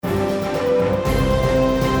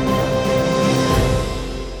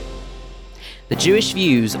Jewish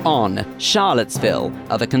views on Charlottesville.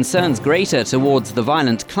 Are the concerns greater towards the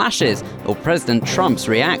violent clashes or President Trump's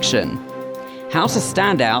reaction? How to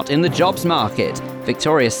stand out in the jobs market.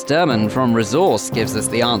 Victoria Sturman from Resource gives us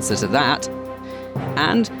the answer to that.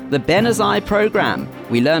 And the Azzai program.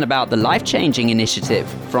 We learn about the life-changing initiative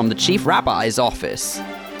from the Chief Rabbi's office.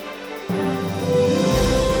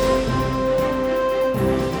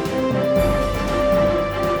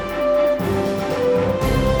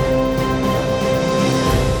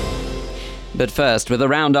 But first, with a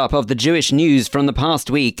roundup of the Jewish news from the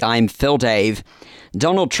past week, I'm Phil Dave.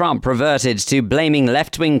 Donald Trump reverted to blaming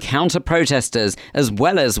left-wing counter-protesters as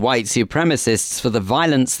well as white supremacists for the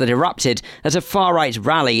violence that erupted at a far-right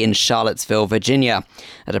rally in Charlottesville, Virginia.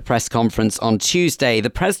 At a press conference on Tuesday,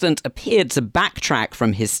 the president appeared to backtrack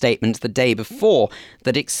from his statement the day before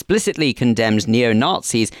that explicitly condemned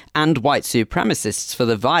neo-Nazis and white supremacists for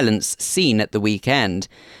the violence seen at the weekend.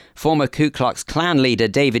 Former Ku Klux Klan leader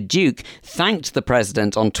David Duke thanked the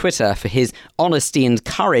president on Twitter for his honesty and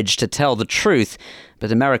courage to tell the truth.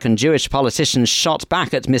 But American Jewish politicians shot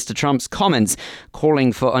back at Mr. Trump's comments,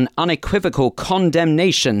 calling for an unequivocal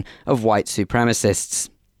condemnation of white supremacists.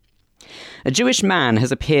 A Jewish man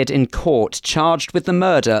has appeared in court charged with the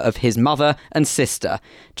murder of his mother and sister.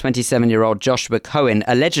 27-year-old Joshua Cohen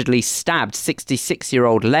allegedly stabbed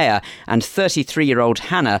 66-year-old Leah and 33-year-old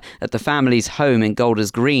Hannah at the family's home in Golders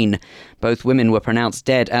Green. Both women were pronounced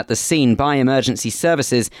dead at the scene by emergency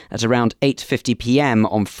services at around 8:50 p.m.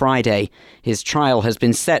 on Friday. His trial has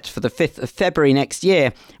been set for the 5th of February next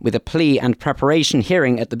year, with a plea and preparation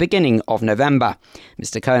hearing at the beginning of November.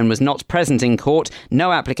 Mr. Cohen was not present in court,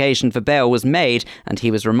 no application for bail was made, and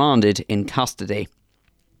he was remanded in custody.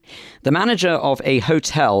 The manager of a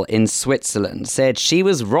hotel in Switzerland said she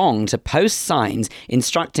was wrong to post signs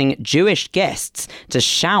instructing Jewish guests to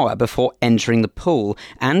shower before entering the pool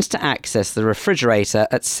and to access the refrigerator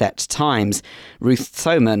at set times. Ruth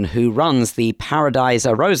Thoman, who runs the Paradise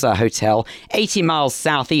Arosa Hotel 80 miles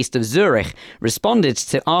southeast of Zurich, responded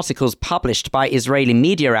to articles published by Israeli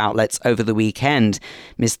media outlets over the weekend.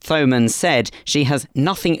 Ms. Thoman said she has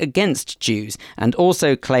nothing against Jews and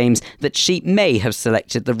also claims that she may have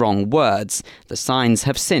selected the wrong words. The signs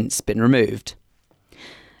have since been removed.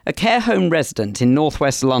 A care home resident in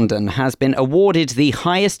northwest London has been awarded the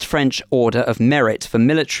highest French Order of Merit for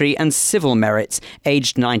military and civil merits,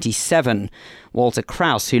 aged 97. Walter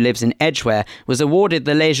Krauss, who lives in Edgware, was awarded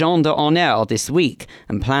the Légion d'Honneur this week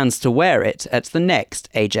and plans to wear it at the next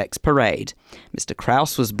Ajax parade. Mr.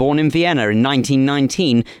 Krauss was born in Vienna in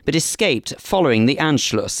 1919 but escaped following the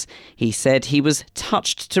Anschluss. He said he was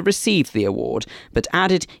touched to receive the award, but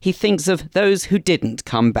added he thinks of those who didn't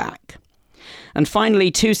come back. And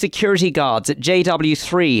finally, 2 security guards at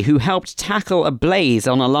JW3 who helped tackle a blaze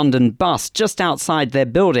on a London bus just outside their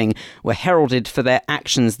building were heralded for their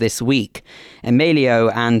actions this week. Emilio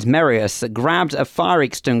and Marius grabbed a fire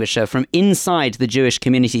extinguisher from inside the Jewish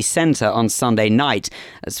Community Centre on Sunday night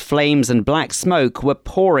as flames and black smoke were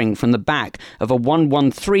pouring from the back of a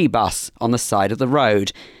 113 bus on the side of the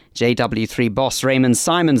road. JW3 boss Raymond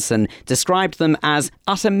Simonson described them as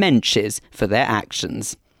utter menches for their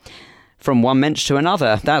actions. From one mensch to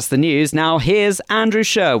another, that's the news. Now here's Andrew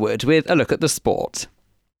Sherwood with a look at the sport.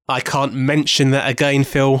 I can't mention that again,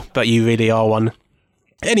 Phil, but you really are one.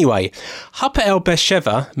 Anyway, Hapoel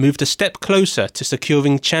Beersheva moved a step closer to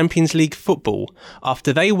securing Champions League football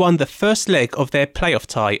after they won the first leg of their playoff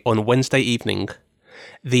tie on Wednesday evening.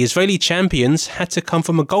 The Israeli champions had to come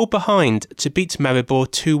from a goal behind to beat Maribor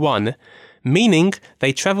 2-1, meaning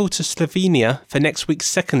they travel to Slovenia for next week's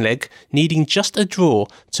second leg, needing just a draw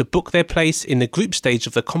to book their place in the group stage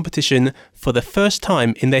of the competition for the first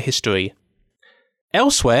time in their history.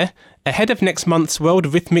 Elsewhere, ahead of next month's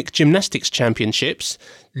World Rhythmic Gymnastics Championships,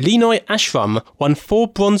 Linoy Ashram won 4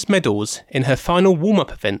 bronze medals in her final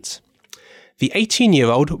warm-up event. The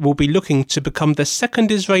 18-year-old will be looking to become the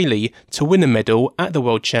second Israeli to win a medal at the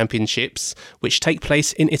World Championships, which take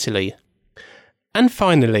place in Italy. And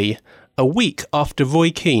finally, a week after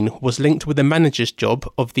Roy Keane was linked with the manager's job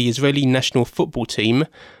of the Israeli national football team,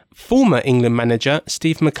 former England manager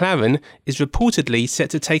Steve McClaren is reportedly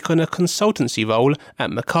set to take on a consultancy role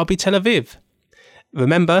at Maccabi Tel Aviv.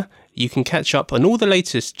 Remember, you can catch up on all the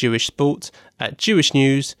latest Jewish sport at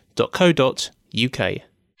jewishnews.co.uk.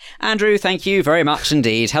 Andrew, thank you very much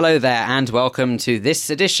indeed. Hello there and welcome to this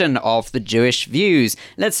edition of The Jewish Views.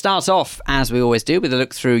 Let's start off, as we always do, with a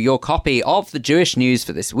look through your copy of the Jewish news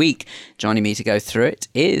for this week. Joining me to go through it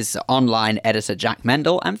is online editor Jack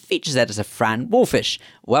Mendel and features editor Fran Wolfish.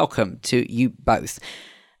 Welcome to you both.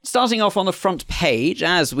 Starting off on the front page,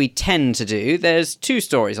 as we tend to do, there's 2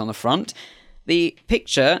 stories on the front. The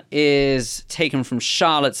picture is taken from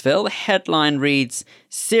Charlottesville. The headline reads,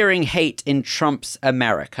 "Searing Hate in Trump's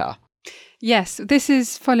America." Yes, this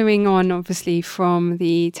is following on, obviously, from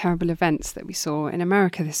the terrible events that we saw in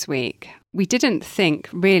America this week. We didn't think,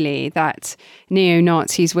 really, that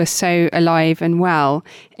neo-Nazis were so alive and well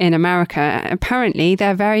in America. Apparently,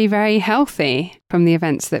 they're very, very healthy from the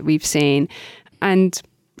events that we've seen. And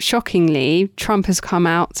shockingly, Trump has come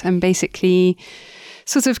out and basically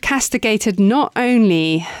sort of castigated not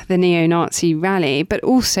only the neo-Nazi rally, but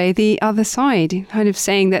also the other side, kind of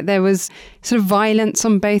saying that there was sort of violence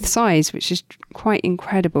on both sides, which is quite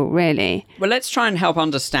incredible, really. Well, let's try and help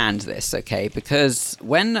understand this, okay? Because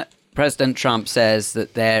when President Trump says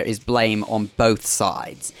that there is blame on both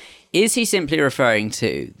sides, is he simply referring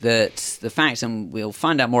to that the fact, and we'll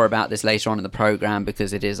find out more about this later on in the programme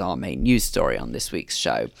because it is our main news story on this week's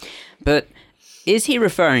show, but is he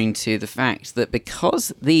referring to the fact that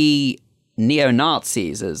because the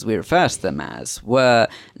neo-Nazis, as we refer to them as, were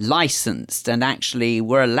licensed and actually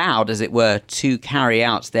were allowed, as it were, to carry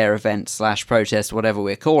out their event/protest, whatever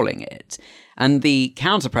we're calling it, and the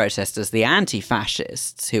counter-protesters, the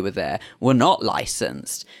anti-fascists who were there, were not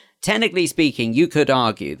licensed? Technically speaking, you could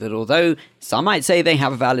argue that although some might say they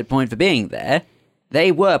have a valid point for being there,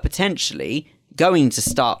 they were potentially going to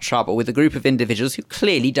start trouble with a group of individuals who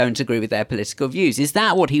clearly don't agree with their political views. Is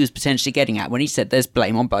that what he was potentially getting at when he said there's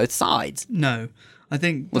blame on both sides? No. I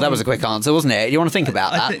think... Well, that was a quick answer, wasn't it? You want to think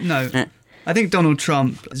about that? No. I think Donald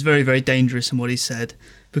Trump is very, very dangerous in what he said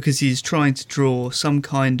because he's trying to draw some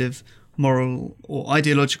kind of moral or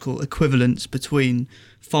ideological equivalence between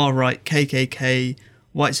far-right KKK,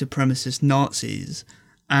 white supremacist Nazis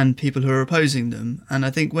and people who are opposing them. And I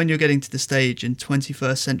think when you're getting to the stage in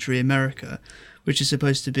 21st century America, which is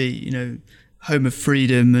supposed to be, you know, home of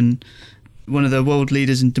freedom and one of the world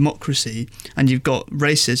leaders in democracy, and you've got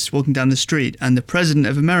racists walking down the street, and the president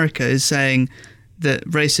of America is saying that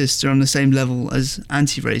racists are on the same level as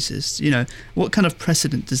anti-racists, you know, what kind of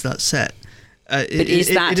precedent does that set? But is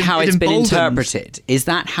that how it's been interpreted? Is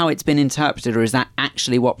that how it's been interpreted, or is that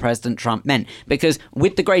actually what President Trump meant? Because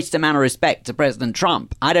with the greatest amount of respect to President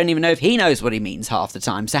Trump, I don't even know if he knows what he means half the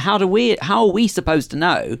time. So how are we supposed to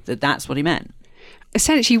know that that's what he meant?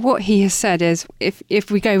 Essentially, what he has said is if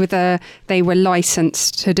we go with they were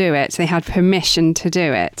licensed to do it, they had permission to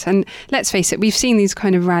do it. And let's face it, we've seen these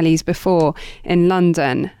kind of rallies before in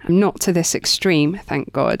London, not to this extreme,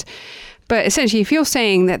 thank God. But essentially, if you're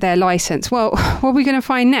saying that they're licensed, well, what are we going to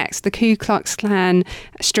find next? The Ku Klux Klan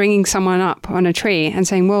stringing someone up on a tree and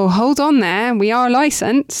saying, well, hold on there, we are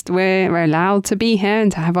licensed, we're allowed to be here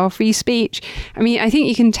and to have our free speech. I mean, I think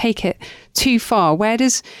you can take it too far. Where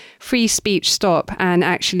does free speech stop and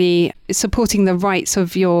actually supporting the rights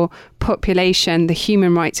of your population, the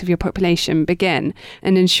human rights of your population begin,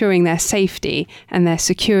 and ensuring their safety and their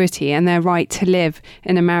security and their right to live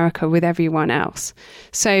in America with everyone else?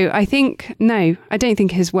 So I think, no, I don't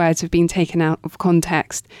think his words have been taken out of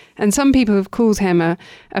context. And some people have called him a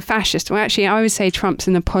fascist. Well, actually, I would say Trump's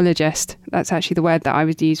an apologist. That's actually the word that I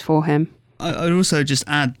would use for him. I would also just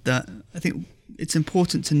add that I think it's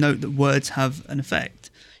important to note that words have an effect.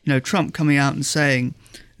 You know, Trump coming out and saying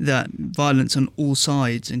that violence on all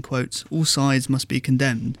sides, in quotes, all sides must be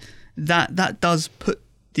condemned, that does put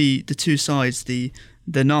the two sides, the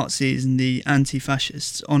Nazis and the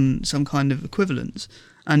anti-fascists, on some kind of equivalence.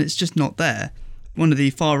 And it's just not there. One of the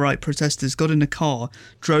far-right protesters got in a car,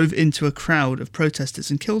 drove into a crowd of protesters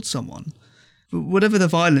and killed someone. Whatever the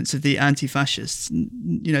violence of the anti-fascists,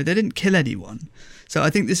 you know, they didn't kill anyone. So I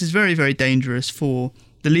think this is very, very dangerous for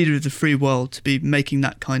the leader of the free world to be making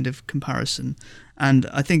that kind of comparison. And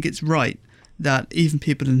I think it's right that even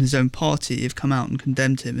people in his own party have come out and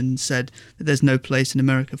condemned him and said that there's no place in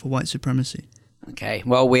America for white supremacy. Okay,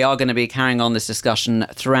 well, we are going to be carrying on this discussion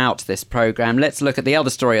throughout this programme. Let's look at the other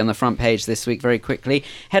story on the front page this week very quickly.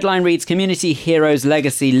 Headline reads, Community Hero's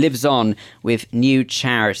Legacy Lives On with New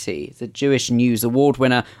Charity. The Jewish News Award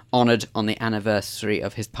winner honoured on the anniversary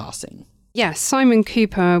of his passing. Yes, Simon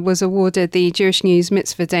Cooper was awarded the Jewish News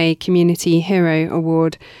Mitzvah Day Community Hero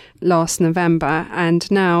Award last November, and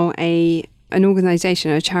now an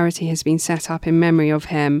organisation, a charity, has been set up in memory of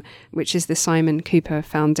him, which is the Simon Cooper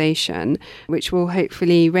Foundation, which will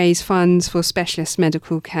hopefully raise funds for specialist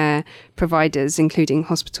medical care providers, including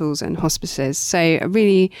hospitals and hospices. So a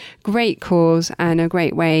really great cause and a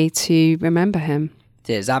great way to remember him.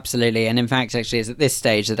 It is, absolutely. And in fact, actually, it's at this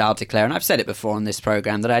stage that I'll declare, and I've said it before on this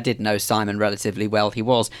programme, that I did know Simon relatively well.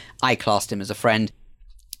 I classed him as a friend,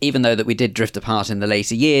 even though that we did drift apart in the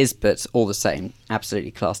later years, but all the same, absolutely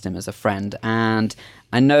classed him as a friend. And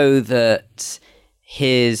I know that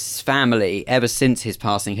his family, ever since his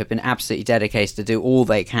passing, have been absolutely dedicated to do all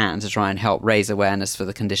they can to try and help raise awareness for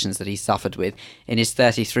the conditions that he suffered with in his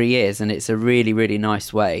 33 years. And it's a really, really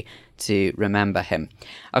nice way to remember him.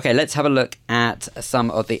 Okay, let's have a look at some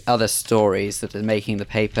of the other stories that are making the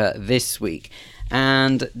paper this week.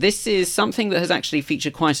 And this is something that has actually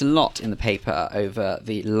featured quite a lot in the paper over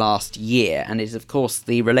the last year, and is, of course,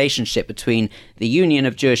 the relationship between the Union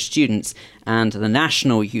of Jewish Students and the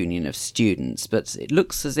National Union of Students. But it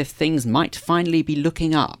looks as if things might finally be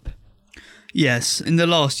looking up. Yes, in the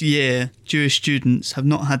last year, Jewish students have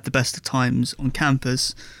not had the best of times on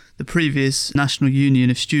campus. The previous National Union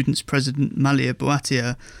of Students president, Malia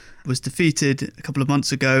Bouattia, was defeated a couple of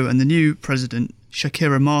months ago, and the new president,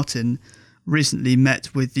 Shakira Martin, recently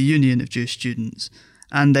met with the Union of Jewish Students,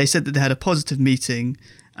 and they said that they had a positive meeting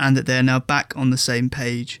and that they're now back on the same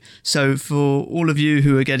page. So for all of you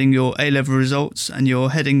who are getting your A-level results and you're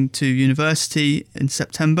heading to university in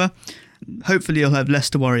September, hopefully you'll have less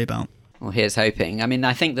to worry about. Well, here's hoping. I mean,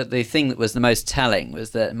 I think that the thing that was the most telling was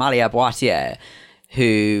that Malia Bouattia,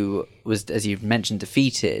 who was, as you've mentioned,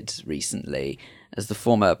 defeated recently as the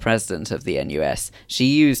former president of the NUS, she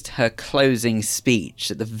used her closing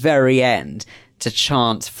speech at the very end to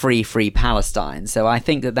chant Free, Free Palestine. So I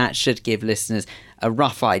think that that should give listeners a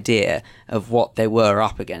rough idea of what they were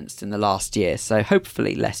up against in the last year. So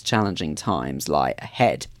hopefully less challenging times lie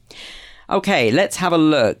ahead. Okay, let's have a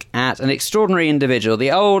look at an extraordinary individual.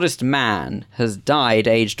 The oldest man has died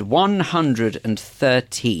aged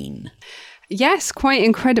 113. Yes, quite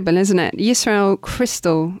incredible, isn't it? Yisrael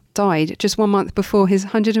Crystal died just 1 month before his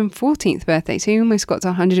 114th birthday, so he almost got to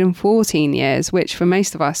 114 years, which for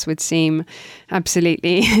most of us would seem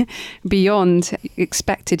absolutely beyond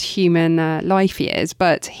expected human life years.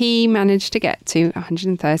 But he managed to get to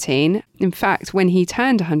 113. In fact, when he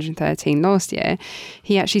turned 113 last year,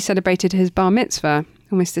 he actually celebrated his bar mitzvah.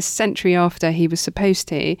 Almost a century after he was supposed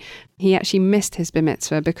to. He actually missed his bar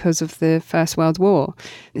mitzvah because of the First World War.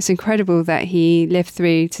 It's incredible that he lived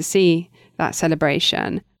through to see that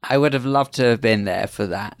celebration. I would have loved to have been there for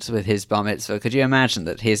that with his bar mitzvah. Could you imagine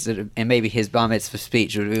that maybe his bar mitzvah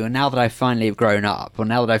speech would be, well, now that I finally have grown up, or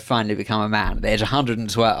now that I've finally become a man at the age of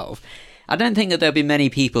 112. I don't think that there'll be many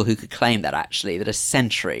people who could claim that, actually, that a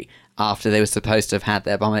century after they were supposed to have had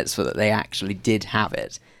their bar mitzvah, that they actually did have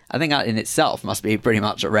it. I think that in itself must be pretty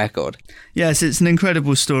much a record. Yes, it's an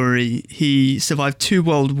incredible story. He survived 2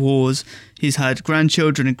 world wars. He's had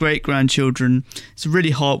grandchildren and great-grandchildren. It's a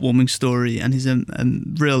really heartwarming story, and he's a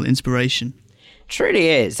real inspiration. Truly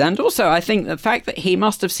is. And also, I think the fact that he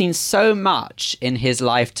must have seen so much in his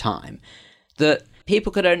lifetime that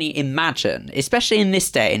people could only imagine, especially in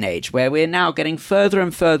this day and age where we're now getting further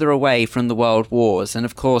and further away from the world wars. And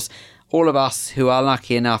of course, all of us who are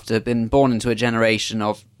lucky enough to have been born into a generation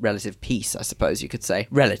of relative peace, I suppose you could say,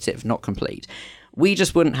 relative, not complete, we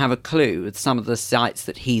just wouldn't have a clue with some of the sights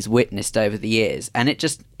that he's witnessed over the years. And it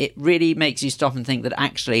really makes you stop and think that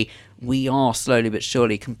actually we are slowly but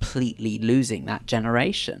surely completely losing that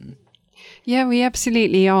generation. Yeah, we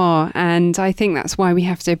absolutely are. And I think that's why we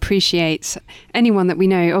have to appreciate anyone that we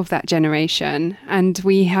know of that generation. And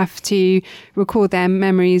we have to record their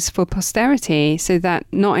memories for posterity so that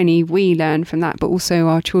not only we learn from that, but also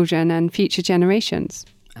our children and future generations.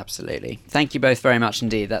 Absolutely. Thank you both very much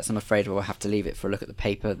indeed. That's, I'm afraid, we'll have to leave it for a look at the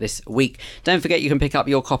paper this week. Don't forget you can pick up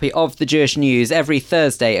your copy of the Jewish News every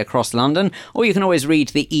Thursday across London, or you can always read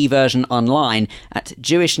the e-version online at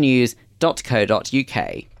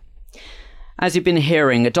jewishnews.co.uk. As you've been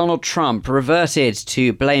hearing, Donald Trump reverted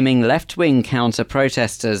to blaming left-wing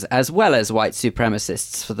counter-protesters as well as white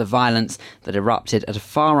supremacists for the violence that erupted at a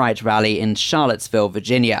far-right rally in Charlottesville,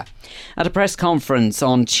 Virginia. At a press conference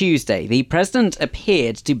on Tuesday, the president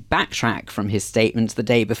appeared to backtrack from his statement the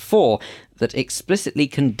day before that explicitly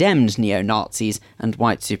condemned neo-Nazis and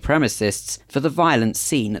white supremacists for the violence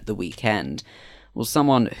seen at the weekend. Well,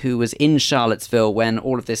 someone who was in Charlottesville when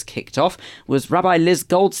all of this kicked off was Rabbi Liz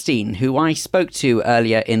Goldstein, who I spoke to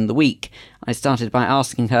earlier in the week. I started by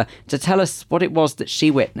asking her to tell us what it was that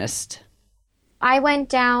she witnessed. I went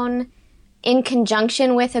down in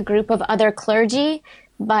conjunction with a group of other clergy,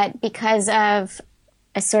 but because of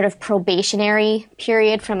a sort of probationary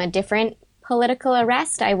period from a different political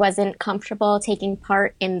arrest, I wasn't comfortable taking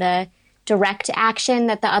part in the direct action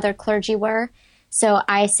that the other clergy were. So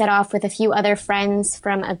I set off with a few other friends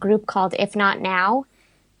from a group called If Not Now,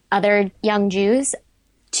 other young Jews,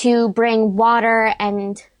 to bring water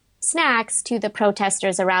and snacks to the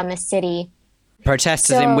protesters around the city.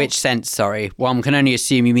 Protesters in which sense, sorry? One can only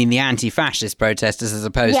assume you mean the anti-fascist protesters as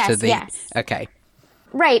opposed to the... Yes. Okay.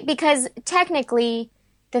 Right, because technically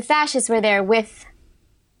the fascists were there with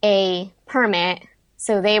a permit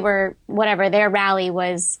So they were, whatever, their rally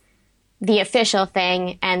was the official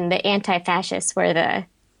thing, and the anti-fascists were the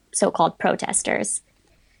so-called protesters.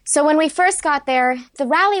 So when we first got there, the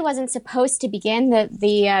rally wasn't supposed to begin.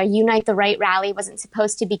 The Unite the Right rally wasn't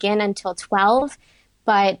supposed to begin until 12.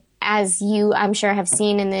 But as you, I'm sure, have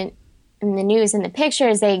seen in the news and the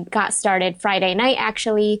pictures, they got started Friday night,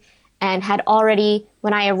 actually, and had already,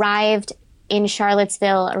 when I arrived in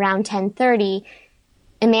Charlottesville around 10:30,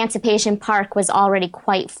 Emancipation Park was already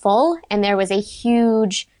quite full, and there was a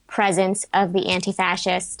huge presence of the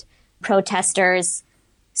anti-fascist protesters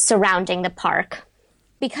surrounding the park.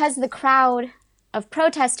 Because the crowd of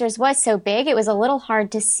protesters was so big, it was a little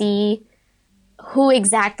hard to see who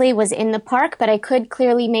exactly was in the park, but I could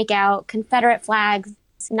clearly make out Confederate flags,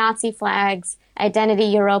 Nazi flags, Identity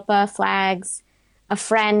Europa flags. A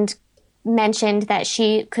friend mentioned that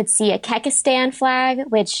she could see a Kekistan flag,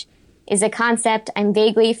 which is a concept I'm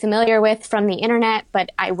vaguely familiar with from the internet,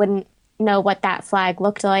 but I wouldn't know what that flag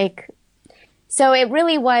looked like. So it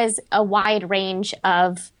really was a wide range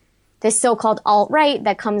of this so-called alt-right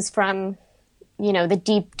that comes from, you know, the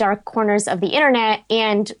deep, dark corners of the internet,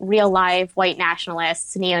 and real live white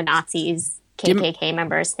nationalists, neo-Nazis, KKK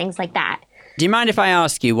members, things like that. Do you mind if I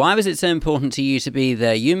ask you, why was it so important to you to be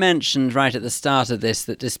there? You mentioned right at the start of this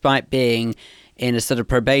that despite being in a sort of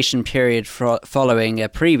probation period following a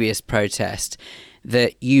previous protest,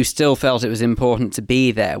 that you still felt it was important to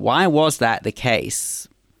be there. Why was that the case?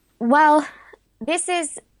 Well, this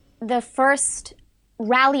is the first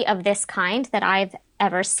rally of this kind that I've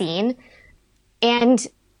ever seen. And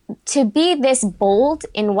to be this bold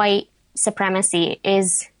in white supremacy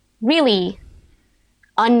is really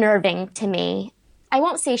unnerving to me. I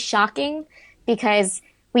won't say shocking, because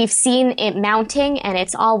we've seen it mounting and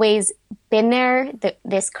it's always been there.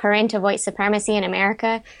 This current of white supremacy in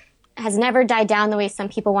America has never died down the way some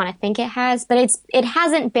people want to think it has, but it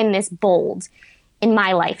hasn't been this bold in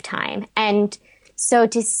my lifetime. And so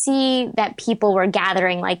to see that people were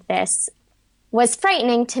gathering like this was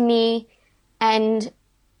frightening to me. And,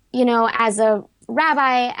 you know, as a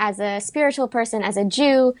rabbi, as a spiritual person, as a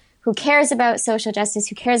Jew who cares about social justice,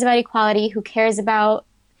 who cares about equality, who cares about,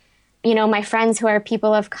 you know, my friends who are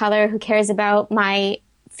people of color, who cares about my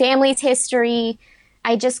family's history,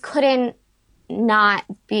 I just couldn't not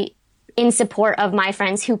be in support of my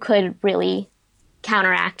friends who could really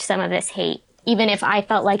counteract some of this hate, even if I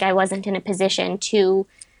felt like I wasn't in a position to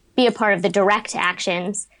be a part of the direct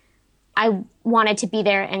actions. I wanted to be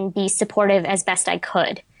there and be supportive as best I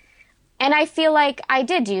could. And I feel like I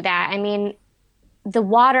did do that. I mean, the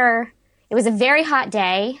water, it was a very hot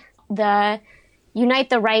day. The Unite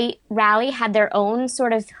the Right rally had their own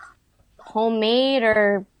sort of homemade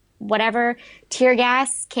or whatever tear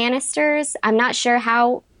gas canisters. I'm not sure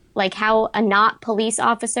how a not police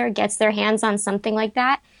officer gets their hands on something like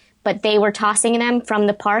that, but they were tossing them from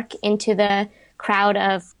the park into the crowd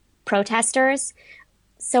of protesters.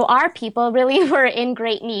 So our people really were in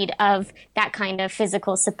great need of that kind of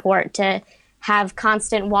physical support, to have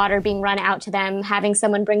constant water being run out to them, having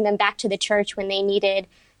someone bring them back to the church when they needed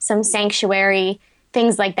some sanctuary,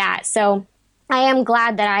 things like that. So I am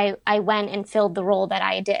glad that I went and filled the role that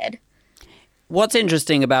I did. What's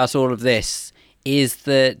interesting about all of this is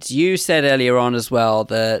that you said earlier on as well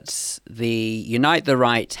that the Unite the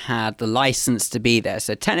Right had the license to be there.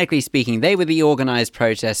 So technically speaking, they were the organised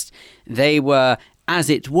protest. They were, as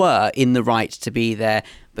it were, in the right to be there,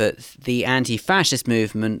 but the anti-fascist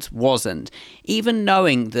movement wasn't. Even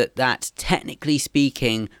knowing that technically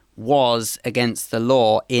speaking was against the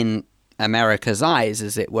law in America's eyes,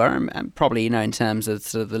 as it were, and probably, you know, in terms of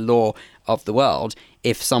sort of the law of the world,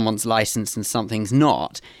 if someone's licensed and something's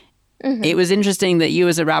not. Mm-hmm. It was interesting that you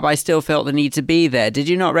as a rabbi still felt the need to be there. Did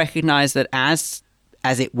you not recognize that as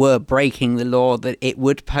it were breaking the law, that it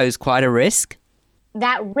would pose quite a risk?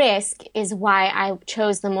 That risk is why I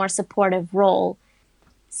chose the more supportive role,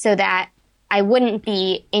 so that I wouldn't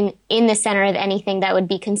be in the center of anything that would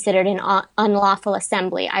be considered an unlawful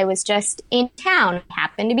assembly. I was just in town,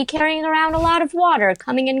 happened to be carrying around a lot of water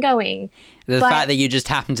coming and going. The fact that you just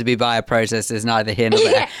happened to be by a protest is neither here nor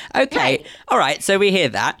there. Yeah, okay, right. All right, so we hear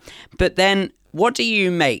that. But then what do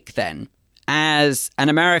you make then, as an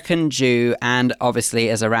American Jew and obviously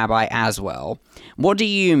as a rabbi as well? What do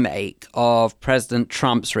you make of President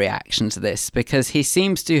Trump's reaction to this? Because he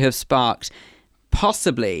seems to have sparked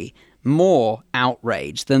possibly more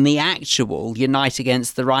outrage than the actual Unite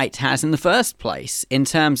Against the Right has in the first place, in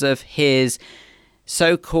terms of his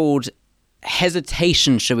so-called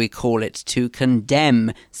hesitation, shall we call it, to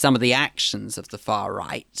condemn some of the actions of the far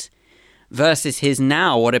right. versus his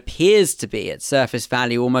now what appears to be at surface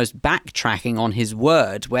value almost backtracking on his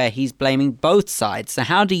word, where he's blaming both sides. So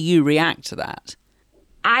how do you react to that?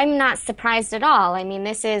 I'm not surprised at all. I mean,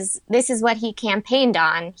 this is what he campaigned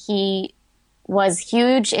on. He was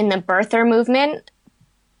huge in the birther movement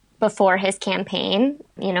before his campaign,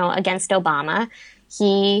 against Obama.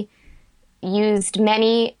 He used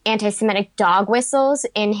many anti-Semitic dog whistles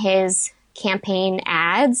in his campaign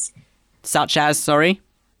ads. Such as, sorry?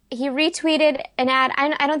 He retweeted an ad.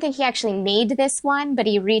 I don't think he actually made this one, but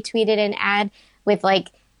he retweeted an ad with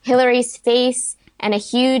Hillary's face and a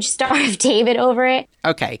huge Star of David over it.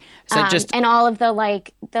 Okay, so and all of the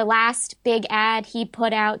last big ad he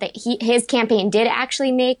put out that his campaign did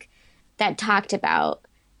actually make, that talked about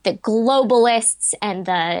the globalists and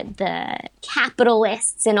the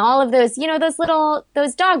capitalists and all of those,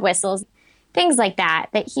 those dog whistles, things like that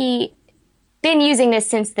he been using this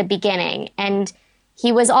since the beginning. And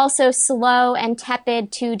he was also slow and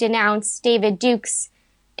tepid to denounce David Duke's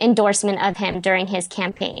endorsement of him during his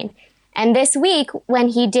campaign. And this week, when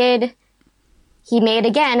he made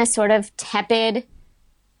again a sort of tepid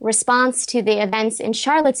response to the events in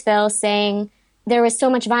Charlottesville, saying there was so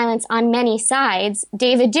much violence on many sides.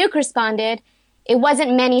 David Duke responded, "It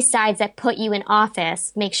wasn't many sides that put you in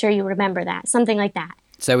office. Make sure you remember that." Something like that.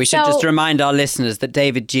 So we should just remind our listeners that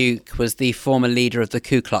David Duke was the former leader of the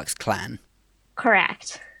Ku Klux Klan.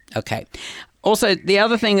 Correct. Okay. Also, the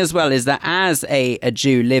other thing as well is that as a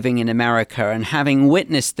Jew living in America and having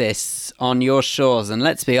witnessed this on your shores, and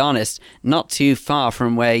let's be honest, not too far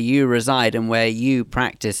from where you reside and where you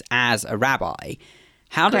practice as a rabbi,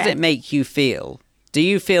 how does it make you feel? Do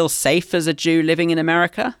you feel safe as a Jew living in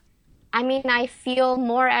America? I mean, I feel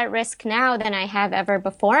more at risk now than I have ever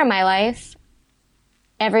before in my life.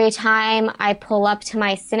 Every time I pull up to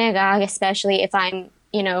my synagogue, especially if I'm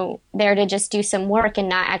there to just do some work and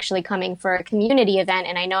not actually coming for a community event,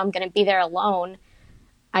 and I know I'm going to be there alone,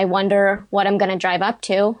 I wonder what I'm going to drive up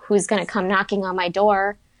to, who's going to come knocking on my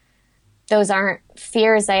door. Those aren't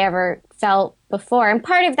fears I ever felt before. And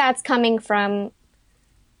part of that's coming from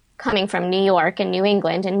New York and New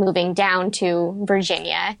England and moving down to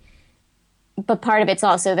Virginia. But part of it's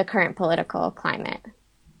also the current political climate.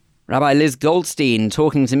 Rabbi Liz Goldstein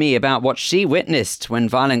talking to me about what she witnessed when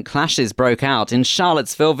violent clashes broke out in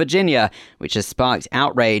Charlottesville, Virginia, which has sparked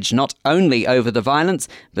outrage not only over the violence,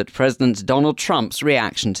 but President Donald Trump's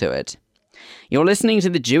reaction to it. You're listening to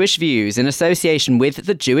The Jewish Views in association with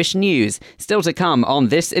The Jewish News. Still to come on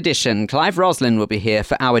this edition, Clive Roslin will be here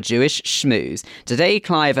for our Jewish Schmooze. Today,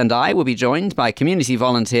 Clive and I will be joined by community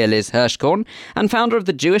volunteer Liz Hirschkorn and founder of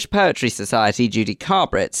the Jewish Poetry Society, Judy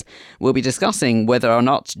Carbritz. We'll be discussing whether or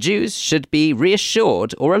not Jews should be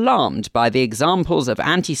reassured or alarmed by the examples of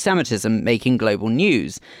anti-Semitism making global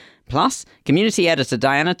news. Plus, community editor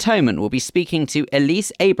Diana Toman will be speaking to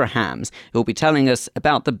Elise Abrahams, who will be telling us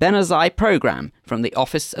about the Ben Azzai program from the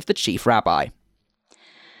Office of the Chief Rabbi.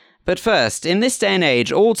 But first, in this day and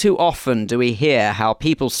age, all too often do we hear how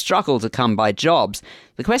people struggle to come by jobs.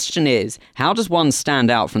 The question is, how does one stand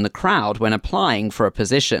out from the crowd when applying for a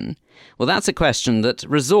position? Well, that's a question that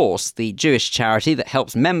Resource, the Jewish charity that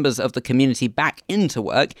helps members of the community back into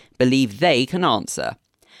work, believe they can answer.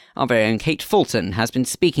 Our very own Kate Fulton has been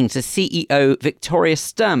speaking to CEO Victoria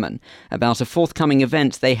Sturman about a forthcoming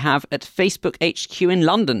event they have at Facebook HQ in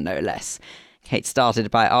London, no less. Kate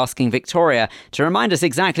started by asking Victoria to remind us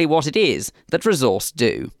exactly what it is that Resource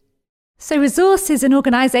do. So Resource is an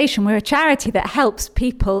organisation, we're a charity that helps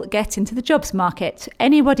people get into the jobs market.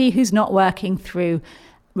 Anybody who's not working through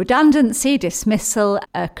redundancy, dismissal,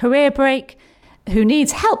 a career break, who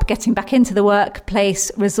needs help getting back into the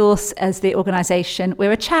workplace. Resource as the organisation.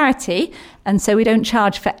 We're a charity, and so we don't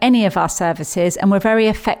charge for any of our services, and we're very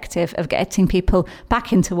effective of getting people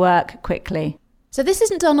back into work quickly. So this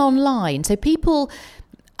isn't done online. So people,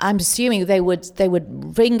 I'm assuming they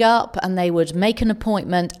would ring up and they would make an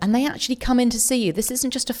appointment and they actually come in to see you. This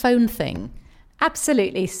isn't just a phone thing.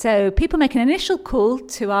 Absolutely. So people make an initial call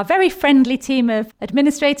to our very friendly team of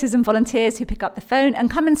administrators and volunteers who pick up the phone and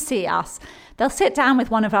come and see us. They'll sit down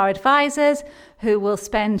with one of our advisors who will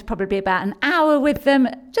spend probably about an hour with them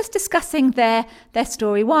just discussing their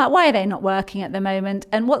story. Why are they not working at the moment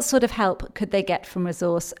and what sort of help could they get from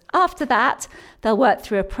Resource? After that, they'll work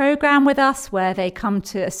through a programme with us where they come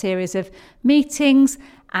to a series of meetings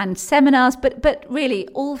and seminars, but really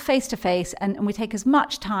all face-to-face, and we take as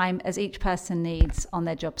much time as each person needs on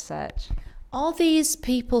their job search. Are these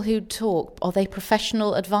people who talk, are they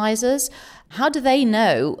professional advisors? How do they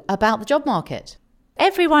know about the job market?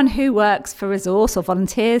 Everyone who works for Resource or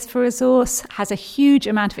volunteers for Resource has a huge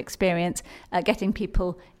amount of experience at getting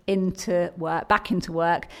people back into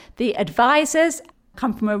work. The advisors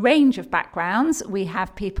come from a range of backgrounds. We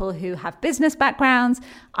have people who have business backgrounds,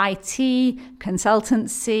 IT,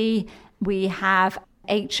 consultancy. We have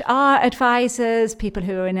HR advisors, people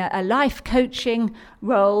who are in a life coaching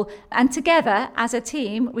role. And together, as a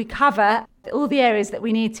team, we cover all the areas that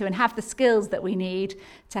we need to and have the skills that we need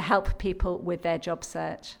to help people with their job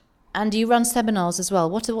search. And you run seminars as well.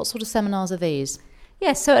 What sort of seminars are these?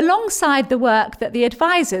 Yes, so alongside the work that the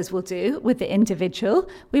advisors will do with the individual,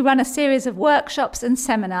 we run a series of workshops and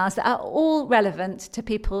seminars that are all relevant to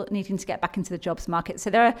people needing to get back into the jobs market. So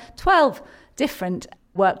there are 12 different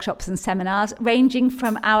workshops and seminars, ranging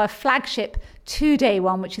from our flagship 2-day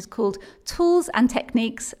one, which is called Tools and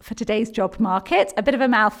Techniques for Today's Job Market. A bit of a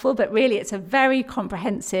mouthful, but really it's a very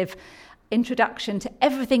comprehensive introduction to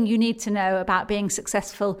everything you need to know about being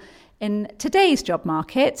successful in today's job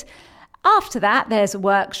market. After that, there's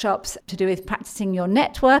workshops to do with practicing your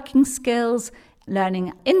networking skills,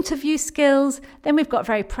 learning interview skills. Then we've got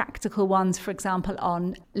very practical ones, for example,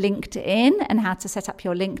 on LinkedIn and how to set up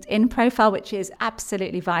your LinkedIn profile, which is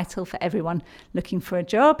absolutely vital for everyone looking for a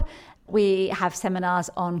job. We have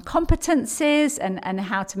seminars on competencies and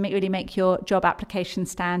how to really make your job application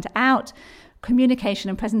stand out, communication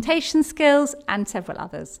and presentation skills, and several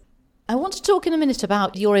others. I want to talk in a minute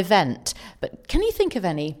about your event, but can you think of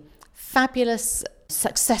any fabulous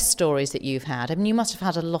success stories that you've had? I mean, you must have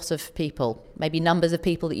had a lot of people, maybe numbers of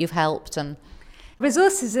people that you've helped. And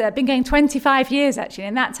Resources have been going 25 years, actually.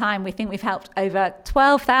 In that time, we think we've helped over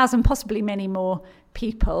 12,000, possibly many more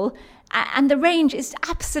people. And the range is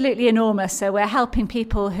absolutely enormous. So we're helping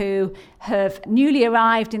people who have newly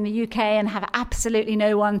arrived in the UK and have absolutely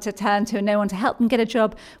no one to turn to and no one to help them get a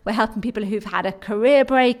job. We're helping people who've had a career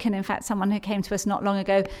break. And in fact, someone who came to us not long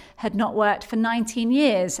ago had not worked for 19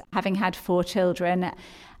 years, having had 4 children.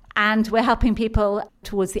 And we're helping people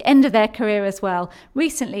towards the end of their career as well.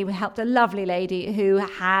 Recently, we helped a lovely lady who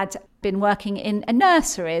had been working in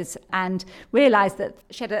nurseries and realised that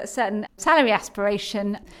she had a certain salary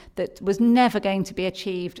aspiration that was never going to be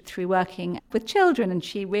achieved through working with children. And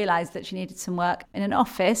she realised that she needed some work in an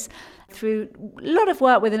office. Through a lot of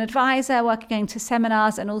work with an advisor, going to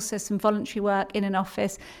seminars and also some voluntary work in an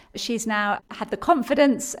office, she's now had the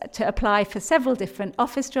confidence to apply for several different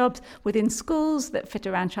office jobs within schools that fit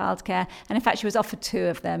around childcare. And in fact, she was offered 2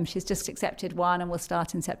 of them. She's just accepted one and will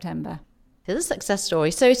start in September. It's a success story.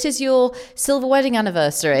 So it is your silver wedding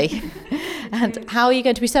anniversary. And how are you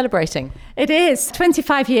going to be celebrating? It is.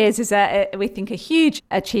 25 years is, we think, a huge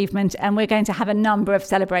achievement, and we're going to have a number of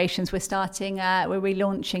celebrations. We're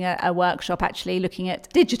relaunching a workshop actually looking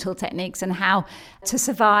at digital techniques and how to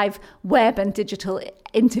survive web and digital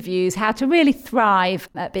interviews, how to really thrive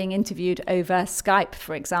at being interviewed over Skype,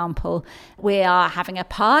 for example. We are having a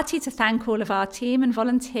party to thank all of our team and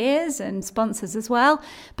volunteers and sponsors as well,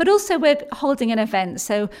 but also we're holding an event.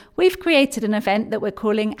 So we've created an event that we're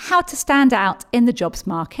calling How to Stand Out in the Jobs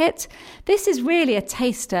Market. This is really a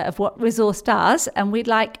taster of what Resource does, and we'd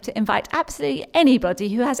like to invite absolutely anybody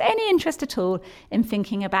who has any interest at all in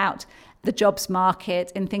thinking about the jobs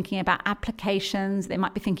market, in thinking about applications. They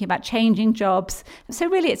might be thinking about changing jobs. So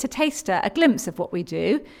really it's a taster, a glimpse of what we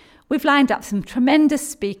do. We've lined up some tremendous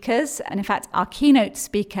speakers, and in fact our keynote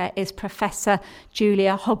speaker is Professor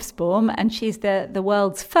Julia Hobsbawm, and she's the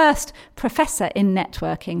world's first professor in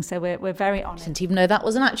networking, so we're very honoured. I didn't even know that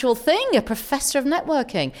was an actual thing, a professor of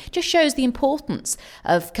networking. Just shows the importance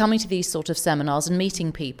of coming to these sort of seminars and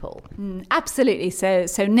meeting people. Absolutely. So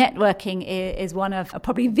networking is one of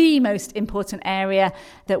probably the most important area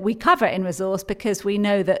that we cover in Resource, because we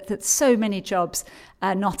know that so many jobs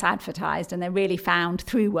are not advertised and they're really found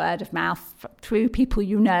through word of mouth, through people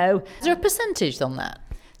you know. Is there a percentage on that?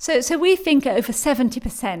 So we think over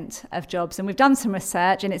 70% of jobs, and we've done some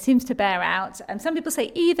research and it seems to bear out, and some people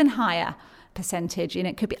say even higher percentage, and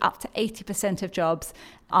it could be up to 80% of jobs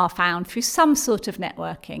are found through some sort of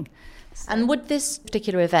networking. And would this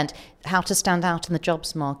particular event, How to Stand Out in the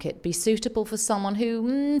Jobs Market, be suitable for someone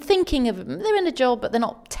who they're in a job but they're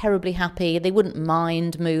not terribly happy, they wouldn't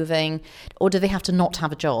mind moving, or do they have to not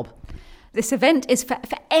have a job? This event is for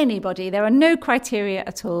anybody. There are no criteria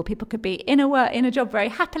at all. People could be in a job very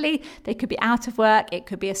happily, they could be out of work, it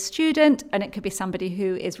could be a student, and it could be somebody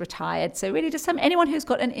who is retired. So really just anyone who's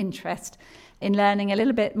got an interest in learning a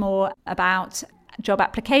little bit more about job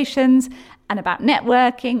applications and about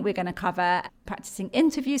networking. We're going to cover practicing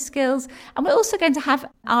interview skills. And we're also going to have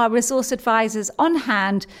our resource advisors on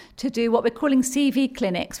hand to do what we're calling CV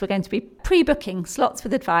clinics. We're going to be pre-booking slots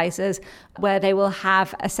with advisors where they will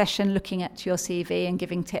have a session looking at your CV and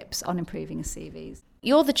giving tips on improving CVs.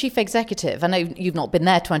 You're the chief executive. I know you've not been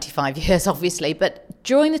there 25 years, obviously, but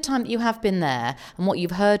during the time that you have been there and what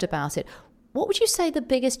you've heard about it, what would you say the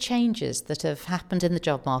biggest changes that have happened in the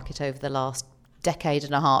job market over the last decade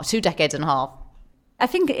and a half, 2 decades and a half? I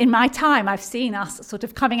think in my time, I've seen us sort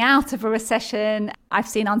of coming out of a recession. I've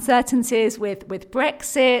seen uncertainties with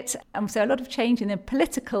Brexit. And so a lot of change in the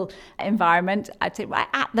political environment. I'd say right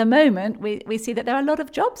at the moment, we see that there are a lot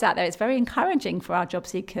of jobs out there. It's very encouraging for our job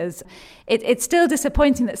seekers. It's still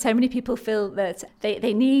disappointing that so many people feel that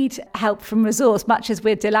they need help from resource, much as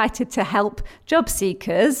we're delighted to help job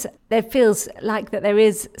seekers. There feels like that there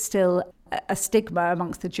is still a stigma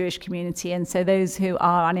amongst the Jewish community. And so those who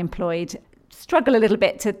are unemployed struggle a little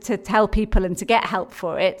bit to tell people and to get help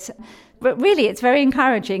for it. But really, it's very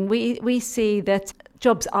encouraging. We see that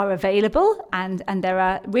jobs are available and there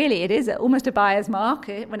are really, it is almost a buyer's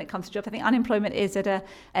market when it comes to jobs. I think unemployment is at an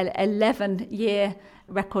 11-year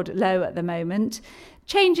record low at the moment.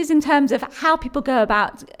 Changes in terms of how people go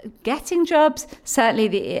about getting jobs, certainly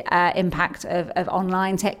the impact of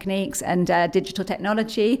online techniques and digital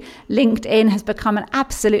technology. LinkedIn has become an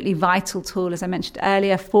absolutely vital tool, as I mentioned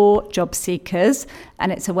earlier, for job seekers,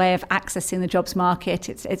 and it's a way of accessing the jobs market.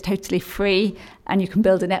 It's totally free and you can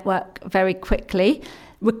build a network very quickly.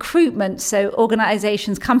 Recruitment, so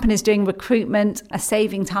organisations, companies doing recruitment are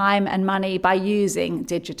saving time and money by using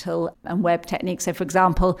digital and web techniques. So, for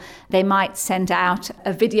example, they might send out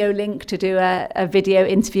a video link to do a video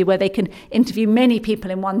interview where they can interview many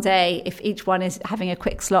people in one day if each one is having a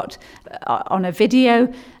quick slot on a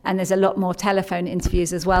video. And there's a lot more telephone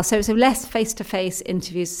interviews as well. So less face-to-face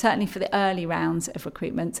interviews, certainly for the early rounds of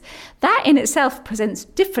recruitment. That in itself presents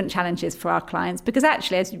different challenges for our clients because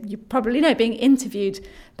actually, as you probably know, being interviewed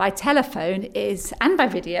by telephone and by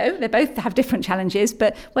video, they both have different challenges,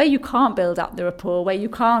 but where you can't build up the rapport, where you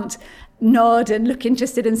can't nod and look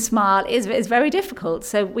interested and smile is very difficult.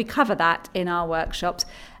 So we cover that in our workshops.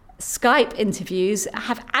 Skype interviews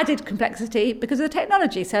have added complexity because of the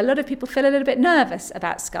technology. So a lot of people feel a little bit nervous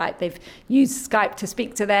about Skype. They've used Skype to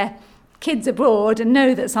speak to their kids abroad and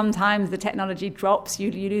know that sometimes the technology drops,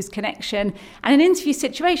 you lose connection. And in an interview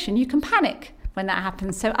situation, you can panic when that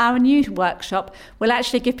happens. So our new workshop will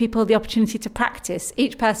actually give people the opportunity to practice.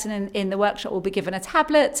 Each person in the workshop will be given a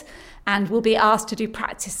tablet and will be asked to do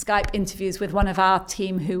practice Skype interviews with one of our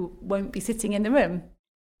team who won't be sitting in the room.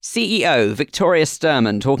 CEO Victoria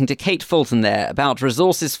Sturman talking to Kate Fulton there about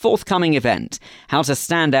Resource's forthcoming event, How to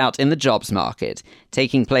Stand Out in the Jobs Market,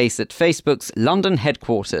 taking place at Facebook's London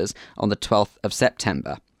headquarters on the 12th of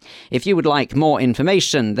September. If you would like more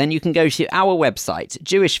information, then you can go to our website,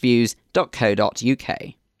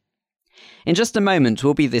 jewishviews.co.uk. In just a moment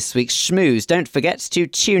will be this week's Schmooze. Don't forget to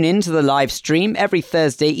tune in to the live stream every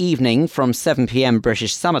Thursday evening from 7 p.m.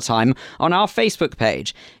 British summertime on our Facebook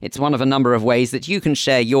page. It's one of a number of ways that you can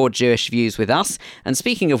share your Jewish views with us. And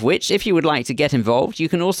speaking of which, if you would like to get involved, you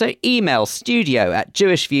can also email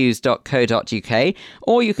studio@jewishviews.co.uk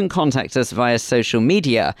or you can contact us via social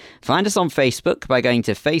media. Find us on Facebook by going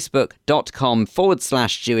to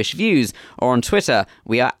facebook.com/JewishViews or on Twitter,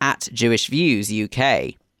 we are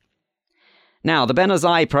 @JewishViewsUK. Now, the Ben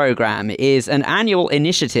Azzai programme is an annual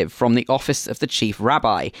initiative from the Office of the Chief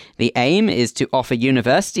Rabbi. The aim is to offer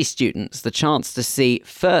university students the chance to see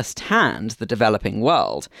firsthand the developing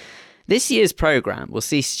world. This year's programme will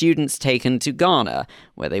see students taken to Ghana,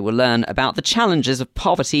 where they will learn about the challenges of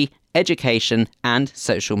poverty, education and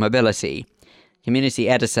social mobility. Community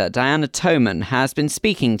editor Diana Toman has been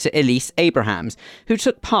speaking to Elise Abrahams, who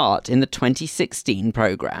took part in the 2016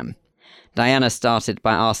 programme. Diana started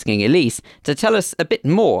by asking Elise to tell us a bit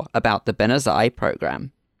more about the Ben Azzai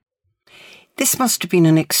programme. This must have been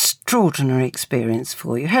an extraordinary experience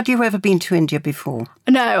for you. Had you ever been to India before?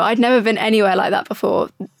 No, I'd never been anywhere like that before.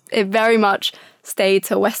 It very much stayed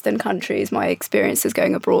to Western countries, my experiences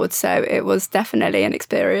going abroad, so it was definitely an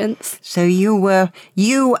experience. So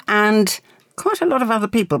you and quite a lot of other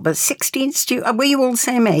people, but 16 students. Were you all the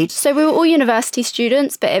same age? So we were all university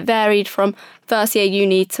students, but it varied from first year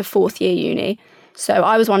uni to fourth year uni. So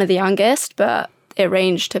I was one of the youngest, but it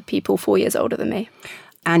ranged to people 4 years older than me.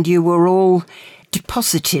 And you were all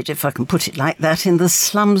deposited, if I can put it like that, in the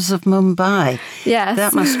slums of Mumbai. Yes.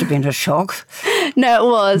 That must have been a shock. No, it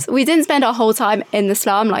was. We didn't spend our whole time in the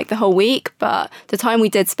slum, like the whole week, but the time we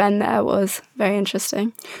did spend there was very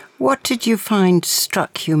interesting. What did you find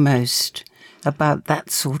struck you most about that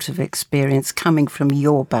sort of experience coming from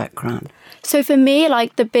your background? So for me,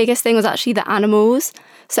 like, the biggest thing was actually the animals.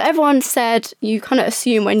 So everyone said you kind of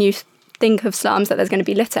assume when you think of slums that there's going to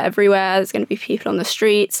be litter everywhere, there's going to be people on the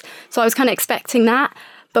streets. So I was kind of expecting that.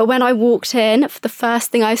 But when I walked in, the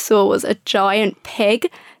first thing I saw was a giant pig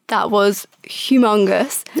that was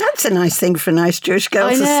humongous. That's a nice thing for a nice Jewish girl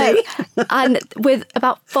to see. And with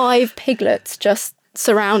about 5 piglets just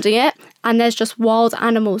surrounding it. And there's just wild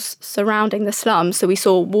animals surrounding the slums. So we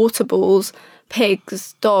saw water balls,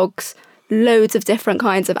 pigs, dogs, loads of different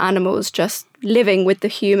kinds of animals just living with the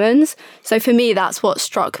humans. So for me, that's what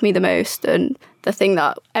struck me the most. And the thing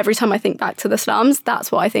that every time I think back to the slums,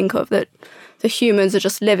 that's what I think of, that the humans are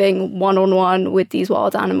just living one-on-one with these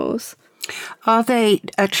wild animals. Are they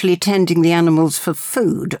actually tending the animals for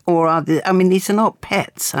food, or are they, I mean, these are not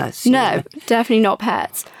pets, I assume? No, definitely not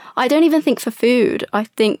pets. I don't even think for food. I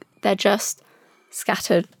think they're just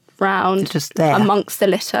scattered round, just there amongst the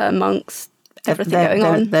litter, amongst everything going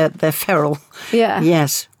on. They're feral. Yeah.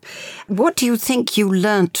 Yes. What do you think you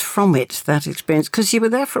learnt from it, that experience? Because you were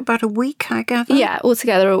there for about a week, I gather? Yeah,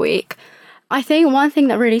 altogether a week. I think one thing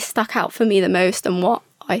that really stuck out for me the most, and what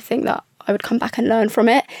I think that I would come back and learn from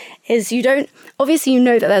it, is obviously you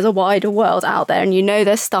know that there's a wider world out there and you know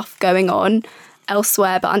there's stuff going on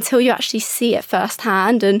elsewhere, but until you actually see it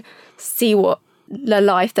firsthand and see what the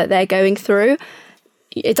life that they're going through,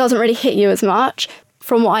 it doesn't really hit you as much.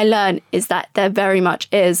 From what I learned is that there very much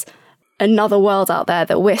is another world out there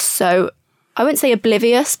that we're so, I wouldn't say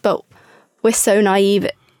oblivious, but we're so naive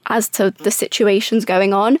as to the situations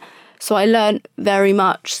going on. So I learned very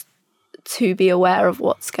much to be aware of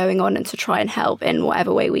what's going on and to try and help in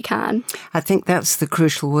whatever way we can. I think that's the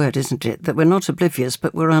crucial word, isn't it? That we're not oblivious,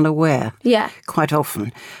 but we're unaware. Yeah. Quite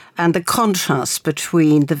often. And the contrast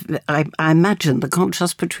between, I imagine the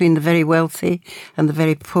contrast between the very wealthy and the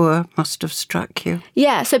very poor must have struck you.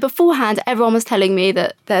 Yeah, so beforehand, everyone was telling me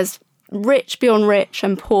that there's rich beyond rich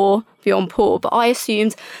and poor beyond poor, but I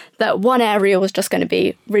assumed that one area was just going to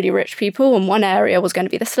be really rich people and one area was going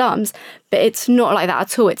to be the slums. But it's not like that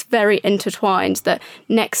at all. It's very intertwined, that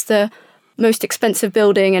next to most expensive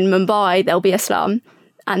building in Mumbai, there'll be a slum.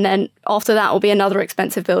 And then after that will be another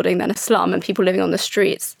expensive building, then a slum, and people living on the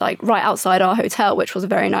streets. Like right outside our hotel, which was a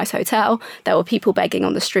very nice hotel, there were people begging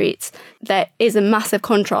on the streets. There is a massive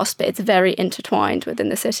contrast, but it's very intertwined within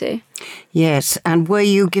the city. Yes, and were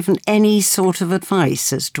you given any sort of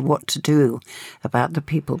advice as to what to do about the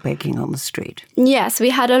people begging on the street? Yes,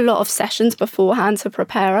 we had a lot of sessions beforehand to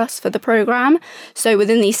prepare us for the programme. So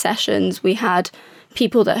within these sessions, we had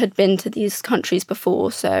people that had been to these countries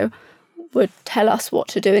before, so would tell us what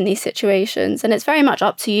to do in these situations. And it's very much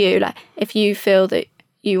up to you. Like, if you feel that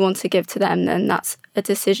you want to give to them, then that's a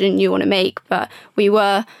decision you want to make. But we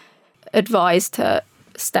were advised to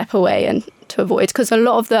step away and to avoid, because a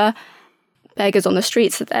lot of the beggars on the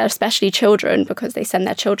streets are there, especially children, because they send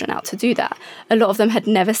their children out to do that. A lot of them had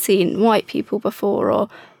never seen white people before, or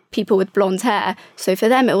people with blonde hair. So for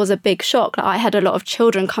them, it was a big shock. Like, I had a lot of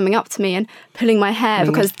children coming up to me and pulling my hair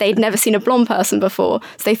because they'd never seen a blonde person before.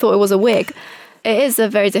 So they thought it was a wig. It is a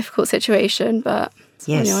very difficult situation, but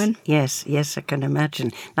Yes, I can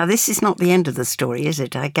imagine. Now, this is not the end of the story, is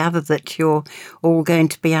it? I gather that you're all going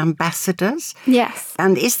to be ambassadors. Yes.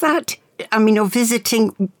 And is that, I mean, you're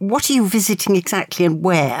visiting, what are you visiting exactly and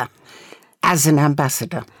where as an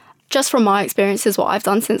ambassador? Just from my experiences, what I've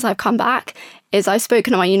done since I've come back is I've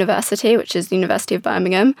spoken at my university, which is the University of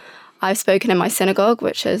Birmingham. I've spoken in my synagogue,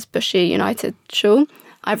 which is Bushi United Shul.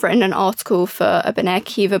 I've written an article for a B'nai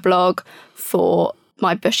Akiva blog, for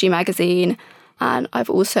my Bushi magazine, and I've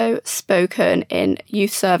also spoken in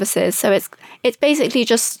youth services. So it's basically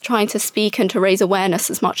just trying to speak and to raise awareness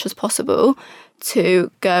as much as possible to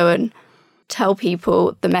go and tell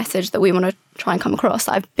people the message that we want to try and come across.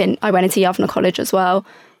 I went into Yavna College as well.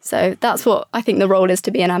 So that's what I think the role is, to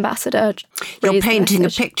be an ambassador. You're painting a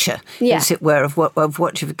picture, as it were, of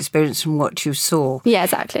what you've experienced and what you saw. Yeah,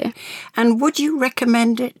 exactly. And would you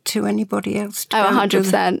recommend it to anybody else?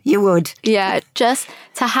 100%. You would? Yeah, just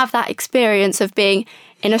to have that experience of being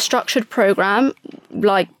in a structured programme,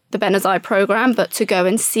 like the Azzai programme, but to go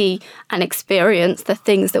and see and experience the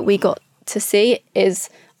things that we got to see is,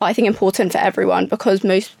 I think, important for everyone, because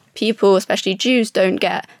most people, especially Jews, don't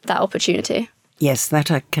get that opportunity. Yes, that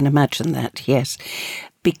I can imagine that, yes.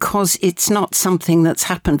 Because it's not something that's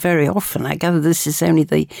happened very often. I gather this is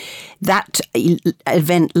only that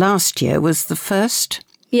event last year was the first?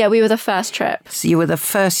 Yeah, we were the first trip. So you were the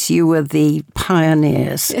first, you were the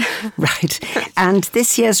pioneers. Right. And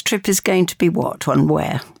this year's trip is going to be what, on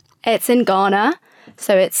where? It's in Ghana.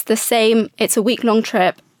 So it's the same, it's a week-long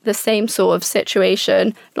trip the same sort of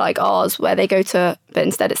situation like ours, where they go to, but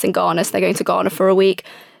instead it's in Ghana, so they're going to Ghana for a week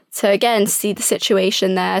to again see the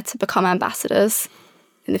situation there to become ambassadors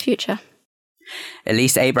in the future.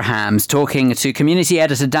 Elise Abrahams talking to community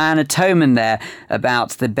editor Diana Toman there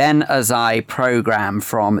about the Ben Azzai programme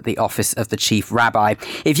from the Office of the Chief Rabbi.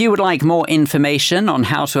 If you would like more information on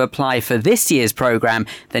how to apply for this year's programme,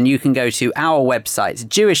 then you can go to our website,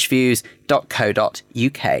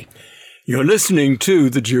 jewishviews.co.uk. You're listening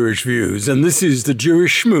to The Jewish Views, and this is The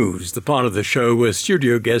Jewish Schmooze, the part of the show where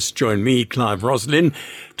studio guests join me, Clive Roslin,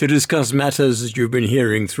 to discuss matters that you've been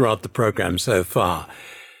hearing throughout the programme so far.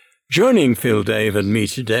 Joining Phil, Dave and me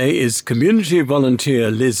today is community volunteer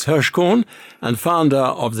Liz Hirschkorn and founder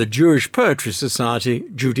of the Jewish Poetry Society,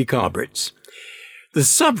 Judy Carbritz. The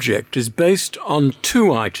subject is based on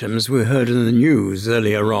two items we heard in the news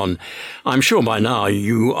earlier on. I'm sure by now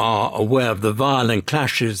you are aware of the violent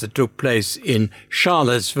clashes that took place in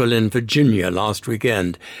Charlottesville in Virginia last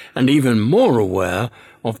weekend, and even more aware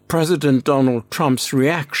of President Donald Trump's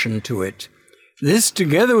reaction to it. This,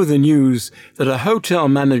 together with the news that a hotel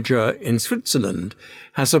manager in Switzerland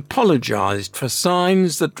has apologized for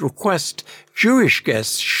signs that request Jewish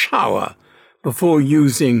guests shower before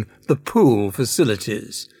using the pool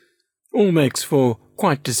facilities, all makes for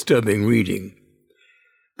quite disturbing reading.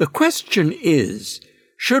 The question is,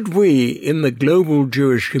 should we in the global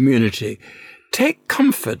Jewish community take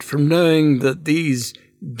comfort from knowing that these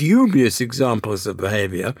dubious examples of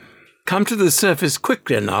behavior come to the surface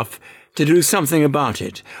quickly enough to do something about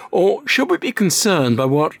it? Or should we be concerned by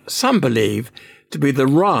what some believe to be the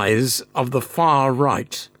rise of the far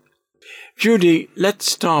right? Judy,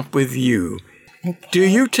 let's start with you. Okay. Do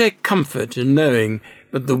you take comfort in knowing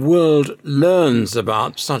that the world learns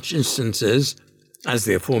about such instances, as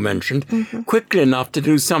the aforementioned, quickly enough to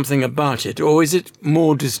do something about it? Or is it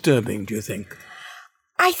more disturbing, do you think?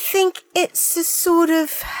 I think it's a sort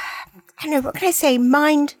of, what can I say,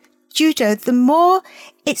 mind judo. The more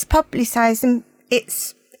it's publicised and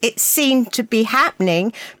it's seen to be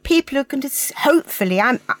happening, people are going to, hopefully,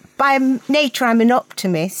 by nature I'm an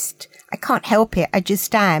optimist. I can't help it, I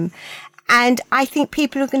just am. And I think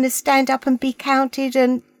people are going to stand up and be counted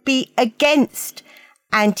and be against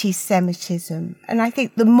anti-Semitism. And I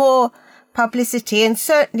think the more publicity, and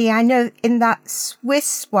certainly I know in that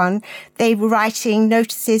Swiss one, they were writing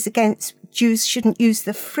notices against Jews shouldn't use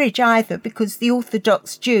the fridge either, because the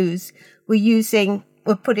Orthodox Jews were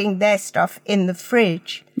putting their stuff in the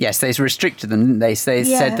fridge. Yes, they restricted them. They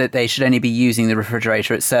said that they should only be using the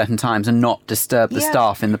refrigerator at certain times and not disturb the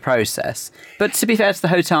staff in the process. But to be fair to the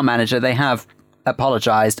hotel manager, they have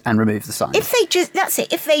apologised and removed the sign.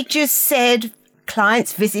 If they just said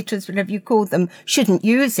clients, visitors, whatever you call them, shouldn't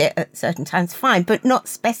use it at certain times, fine, but not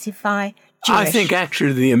specify Jewish. I think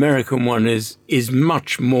actually the American one is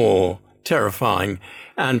much more terrifying,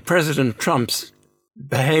 and President Trump's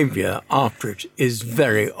behaviour after it is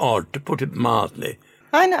very odd, to put it mildly.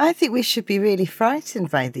 I think we should be really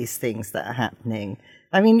frightened by these things that are happening.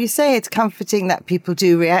 I mean, you say it's comforting that people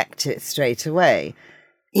do react to it straight away.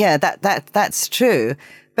 Yeah, that's true.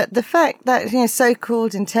 But the fact that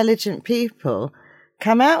so-called intelligent people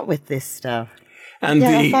come out with this stuff, and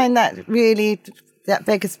I find that really, that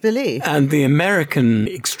beggars belief. And the American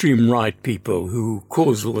extreme right people who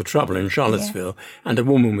caused all the trouble in Charlottesville, and a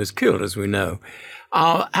woman was killed, as we know,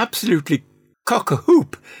 are absolutely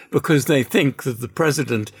cock-a-hoop because they think that the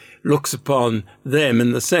president looks upon them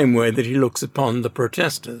in the same way that he looks upon the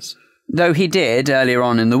protesters. Though he did earlier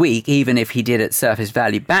on in the week, even if he did at surface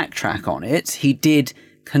value backtrack on it, he did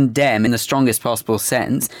condemn in the strongest possible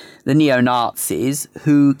sense the neo-Nazis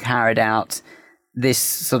who carried out this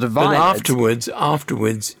sort of violence. But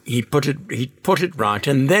afterwards, he put it right,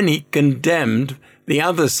 and then he condemned the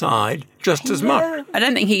other side just as much. I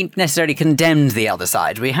don't think he necessarily condemned the other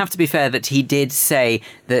side. We have to be fair that he did say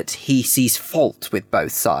that he sees fault with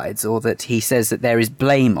both sides, or that he says that there is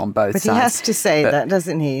blame on both sides. But he has to say that,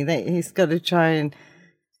 doesn't he? That he's got to try and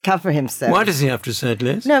cover himself. Why does he have to say it,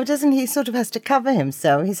 Liz? No, doesn't he sort of has to cover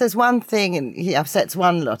himself? He says one thing and he upsets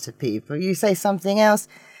one lot of people. You say something else,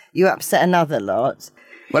 you upset another lot.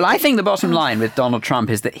 Well, I think the bottom line with Donald Trump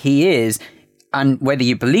is that he is, and whether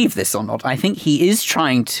you believe this or not, I think he is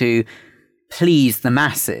trying to please the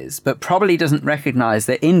masses, but probably doesn't recognise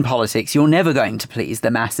that in politics you're never going to please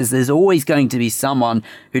the masses. There's always going to be someone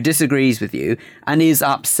who disagrees with you and is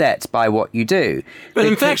upset by what you do. But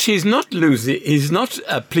in fact, he's not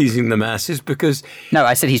pleasing the masses because... No,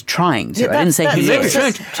 I said he's trying to. I didn't say he is.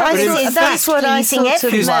 That's what I think.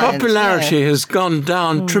 His popularity has gone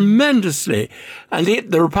down tremendously, and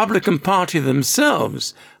yet the Republican Party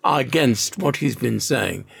themselves are against what he's been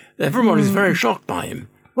saying. Everybody's very shocked by him.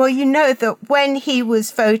 Well, you know that when he was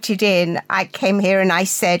voted in, I came here and I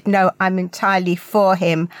said, no, I'm entirely for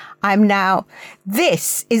him.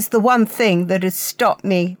 This is the one thing that has stopped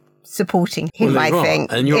me supporting him, I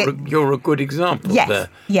think. And you're a good example there.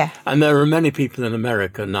 Yeah. And there are many people in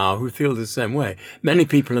America now who feel the same way. Many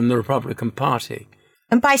people in the Republican Party.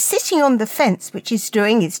 And by sitting on the fence, which he's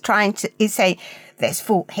doing, is saying, there's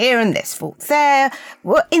fault here and there's fault there.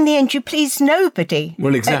 Well, in the end, you please nobody.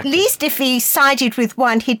 Well, exactly. At least if he sided with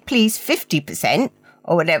one, he'd please 50%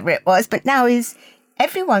 or whatever it was. But now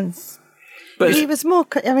everyone's. But he was more.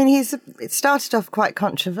 I mean, it started off quite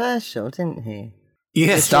concontroversial, didn't he?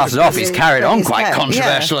 Yes, it started off. He's carried on quite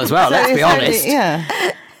controversial as well. Let's be honest.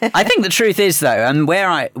 I think the truth is, though, and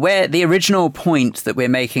where the original point that we're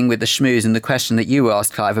making with the schmooze and the question that you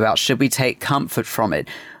asked, Clive, about should we take comfort from it,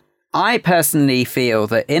 I personally feel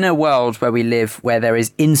that in a world where we live, where there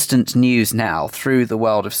is instant news now through the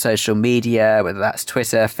world of social media, whether that's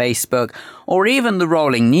Twitter, Facebook, or even the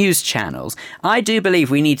rolling news channels, I do believe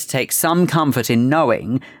we need to take some comfort in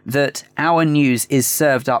knowing that our news is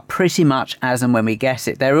served up pretty much as and when we get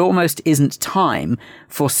it. There almost isn't time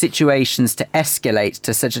for situations to escalate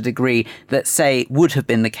to such a degree that, say, would have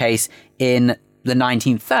been the case in the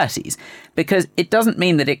 1930s, because it doesn't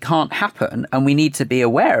mean that it can't happen and we need to be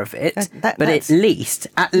aware of it, but at least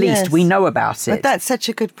yes, we know about it. But that's such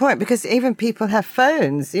a good point, because even people have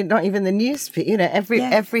phones, not even the newspaper,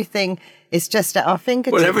 everything is just at our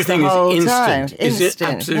fingertips. Well, everything the whole is time. instant. Is it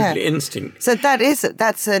absolutely instant? So that is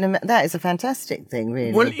a fantastic thing,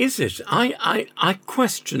 really. Well, is it? I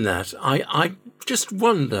question that. I just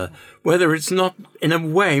wonder whether it's not, in a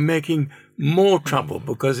way, making more trouble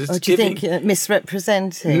because it's do you think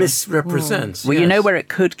misrepresenting? Misrepresents. Well, yes. you know where it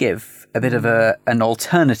could give a bit of an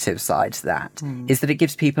alternative side to that is that it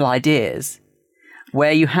gives people ideas.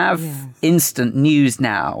 Where you have instant news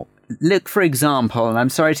now. Look, for example, and I'm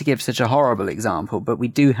sorry to give such a horrible example, but we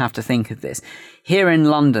do have to think of this. Here in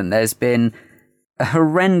London, there's been a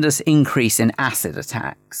horrendous increase in acid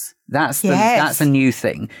attacks. That's a new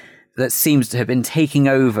thing that seems to have been taking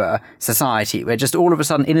over society, where just all of a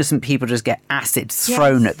sudden innocent people just get acid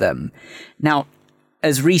thrown at them. Now,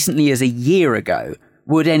 as recently as a year ago,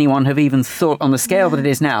 would anyone have even thought, on the scale that it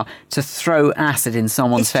is now, to throw acid in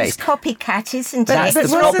someone's face? It's just copycat, isn't it? That's It's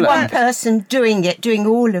the not problem. one person doing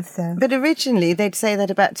all of them. But originally, they'd say that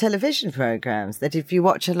about television programs, that if you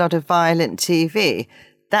watch a lot of violent TV,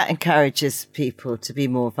 that encourages people to be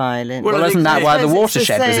more violent. Well, isn't that why the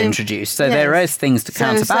watershed was introduced? So there is things to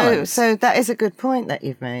counterbalance. So that is a good point that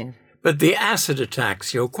you've made. But the acid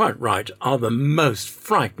attacks, you're quite right, are the most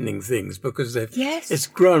frightening things because it's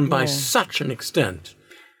grown by such an extent.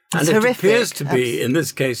 And it appears to be, in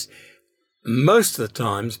this case, most of the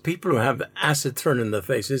times, people who have acid thrown in their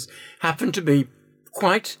faces happen to be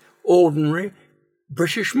quite ordinary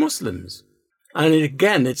British Muslims. And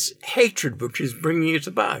again, it's hatred which is bringing it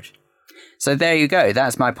about. So there you go.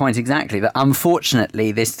 That's my point exactly, that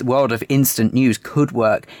unfortunately this world of instant news could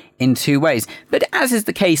work in two ways. But as is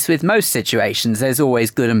the case with most situations, there's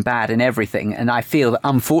always good and bad in everything. And I feel that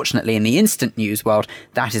unfortunately in the instant news world,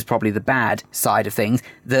 that is probably the bad side of things,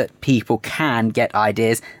 that people can get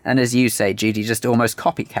ideas. And as you say, Judy, just almost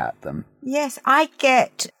copycat them. Yes, I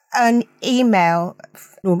get an email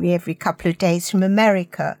normally every couple of days from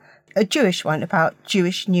America, a Jewish one about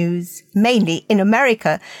Jewish news, mainly in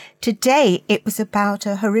America. Today, it was about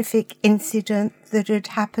a horrific incident that had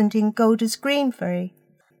happened in Golders Green Ferry.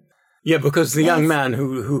 Yeah, because the young man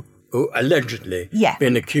who allegedly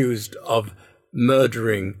been accused of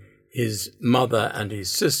murdering his mother and his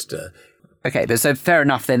sister. Okay, but so fair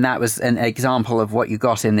enough then, that was an example of what you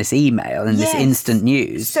got in this email, in this instant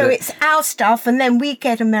news. So it's our stuff, and then we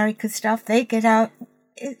get America's stuff, they get our...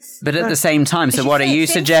 But at the same time, so what are you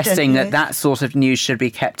suggesting, that sort of news should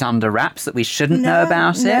be kept under wraps, that we shouldn't know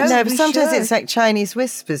about it? No, but sometimes it's like Chinese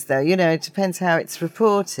whispers, though. It depends how it's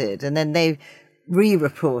reported, and then they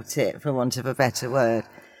re-report it, for want of a better word.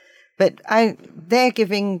 But they're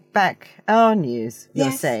giving back our news.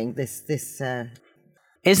 You're saying this.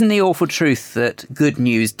 Isn't the awful truth that good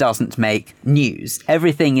news doesn't make news?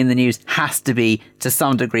 Everything in the news has to be, to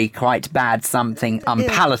some degree, quite bad, something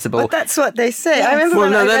unpalatable. But that's what they say. I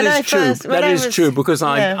remember that is true, because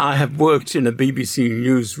I have worked in a BBC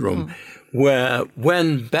newsroom where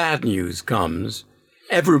when bad news comes,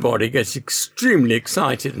 everybody gets extremely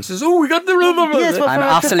excited and says, "Oh, we got the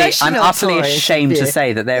I'm utterly ashamed to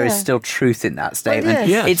say that there is still truth in that statement. Well,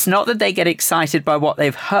 yes. It's not that they get excited by what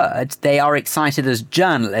they've heard; they are excited as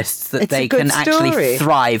journalists that they can actually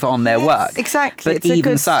thrive on their work. Exactly, But it's a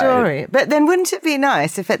even good story. But then, wouldn't it be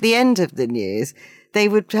nice if at the end of the news they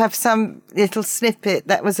would have some little snippet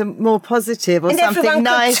that was more positive or and something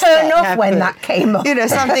nice. Turn off when that came on.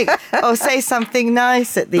 Something, or say something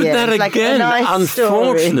nice at the but end. Then like again, a nice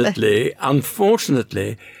unfortunately,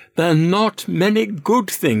 there are not many good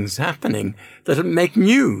things happening that make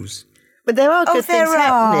news. But there are good things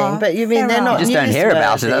happening. But you mean they're not? You just don't hear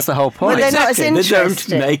about it. That's the whole point. Well, they're not as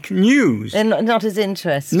interesting. They don't make news. They're not as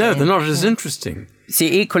interesting. No, they're not as interesting.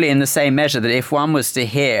 See, equally in the same measure that if one was to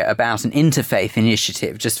hear about an interfaith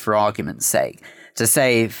initiative, just for argument's sake, to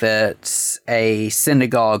say that a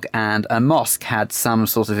synagogue and a mosque had some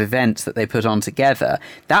sort of event that they put on together,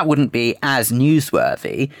 that wouldn't be as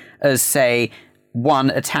newsworthy as, say, one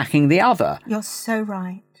attacking the other. You're so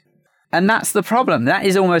right. And that's the problem. That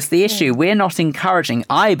is almost the issue. We're not encouraging,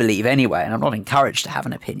 I believe anyway, and I'm not encouraged to have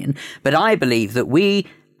an opinion, but I believe that we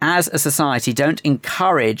as a society don't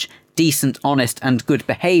encourage decent, honest and good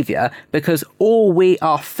behaviour because all we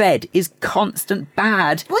are fed is constant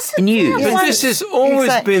bad news. But this has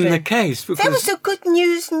always been the case. Because there was a good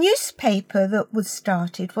news newspaper that was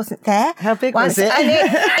started, wasn't there? How big was it? And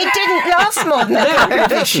it didn't last more than a couple of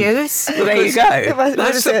issues. Well, there you go.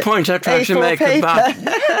 That's the point I tried to make about...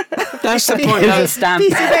 That's the point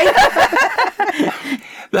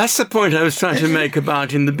That's the point I was trying to make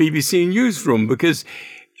about in the BBC newsroom, because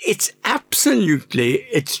it's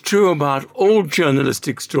true about all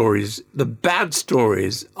journalistic stories. The bad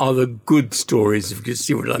stories are the good stories, if you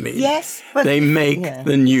see what I mean. Yes. They make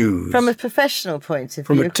the news. From a professional point of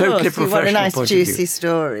view. From a totally professional you want a nice, point juicy of view.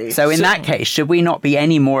 story. So in that case, should we not be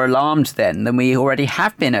any more alarmed then than we already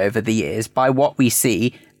have been over the years by what we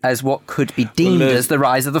see as what could be deemed as the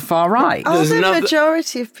rise of the far right? The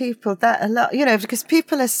majority of people, because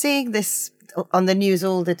people are seeing this on the news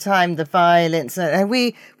all the time, the violence, and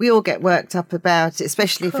we all get worked up about it,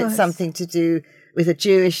 especially if it's something to do with a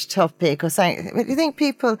Jewish topic or something. Do you think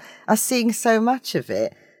people are seeing so much of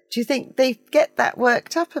it? Do you think they get that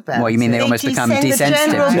worked up about it? Well, you mean they almost become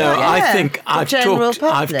desensitive? No, I think I've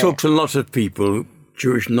talked to a lot of people,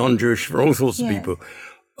 Jewish, non-Jewish, for all sorts of people,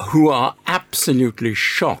 who are absolutely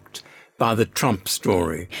shocked by the Trump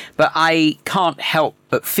story. But I can't help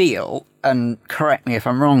but feel, and correct me if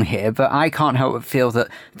I'm wrong here, but I can't help but feel that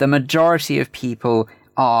the majority of people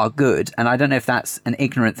are good. And I don't know if that's an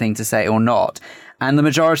ignorant thing to say or not. And the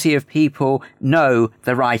majority of people know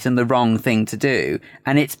the right and the wrong thing to do.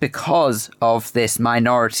 And it's because of this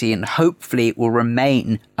minority, and hopefully it will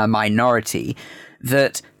remain a minority,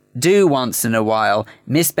 that do once in a while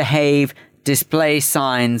misbehave, display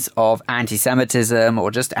signs of anti-Semitism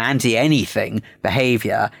or just anti-anything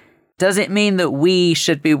behaviour. Does it mean that we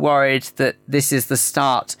should be worried that this is the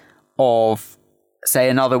start of, say,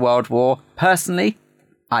 another world war? Personally,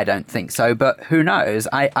 I don't think so, but who knows?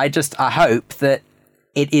 I hope that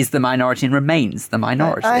it is the minority and remains the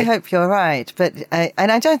minority. I hope you're right, but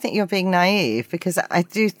and I don't think you're being naive, because I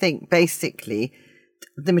do think basically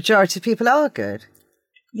the majority of people are good.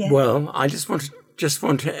 Yeah. Well, I just want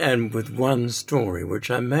to end with one story, which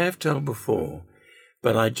I may have told before,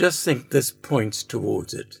 but I just think this points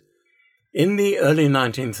towards it. In the early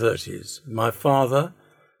 1930s, my father,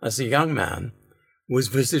 as a young man, was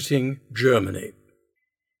visiting Germany.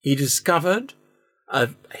 He discovered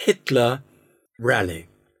a Hitler rally,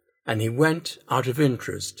 and he went out of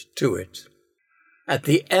interest to it. At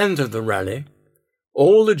the end of the rally,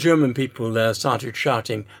 all the German people there started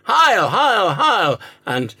shouting, "Heil, Heil, Heil!"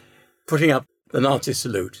 and putting up the Nazi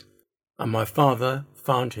salute. And my father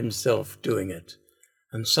found himself doing it.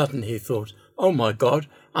 And suddenly he thought, oh my God,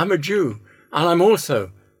 I'm a Jew, and I'm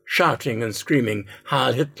also shouting and screaming,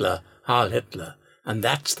 Heil Hitler, Heil Hitler. And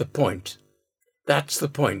that's the point. That's the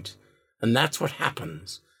point. And that's what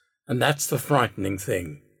happens. And that's the frightening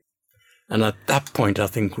thing. And at that point, I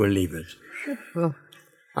think we'll leave it.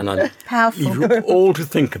 And I leave you all to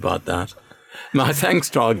think about that. My thanks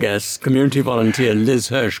to our guests, community volunteer Liz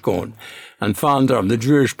Hirschkorn and founder of the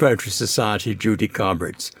Jewish Poetry Society, Judy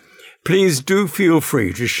Carbritz. Please do feel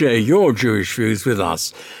free to share your Jewish views with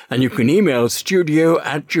us, and you can email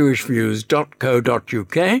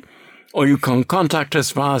studio@jewishviews.co.uk, or you can contact us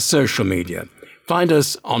via social media. Find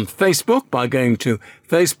us on Facebook by going to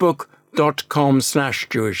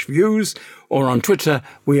facebook.com/jewishviews, or on Twitter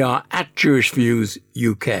we are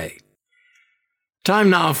 @JewishViewsUK. Time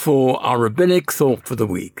now for our rabbinic thought for the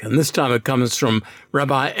week, and this time it comes from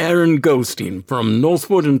Rabbi Aaron Goldstein from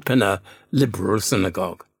Northwood and Pinner Liberal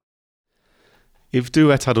Synagogue.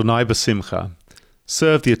 Ivdu et Adonai b'simcha,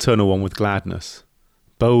 serve the Eternal One with gladness.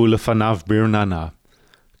 Bo lefanav birnana,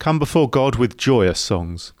 come before God with joyous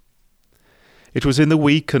songs. It was in the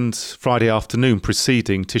week and Friday afternoon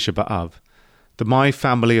preceding Tisha B'Av that my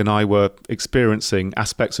family and I were experiencing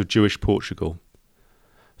aspects of Jewish Portugal.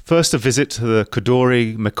 First, a visit to the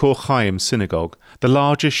Kadori Mekor Chaim synagogue, the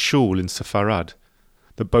largest shul in Sepharad,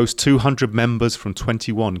 that boasts 200 members from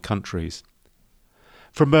 21 countries.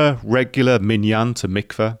 From a regular minyan to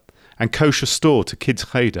mikveh and kosher store to kids'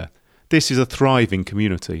 cheder, this is a thriving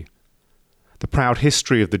community. The proud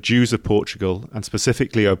history of the Jews of Portugal, and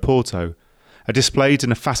specifically Oporto, are displayed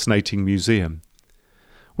in a fascinating museum.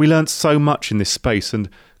 We learnt so much in this space, and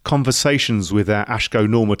conversations with our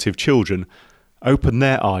Ashko-normative children opened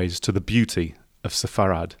their eyes to the beauty of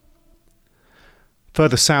Sepharad.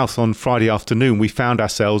 Further south on Friday afternoon, we found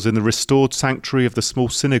ourselves in the restored sanctuary of the small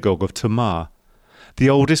synagogue of Tomar, the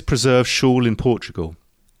oldest preserved shul in Portugal.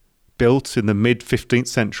 Built in the mid-15th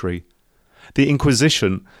century, the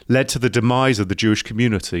Inquisition led to the demise of the Jewish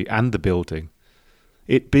community and the building,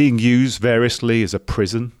 it being used variously as a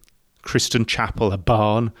prison, Christian chapel, a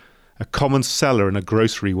barn, a common cellar and a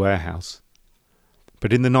grocery warehouse.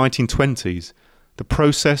 But in the 1920s, the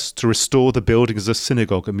process to restore the building as a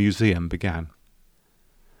synagogue and museum began.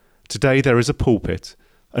 Today there is a pulpit,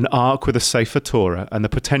 an ark with a Sefer Torah, and the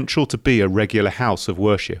potential to be a regular house of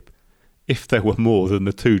worship, if there were more than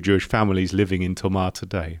the 2 Jewish families living in Tomar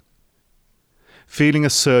today. Feeling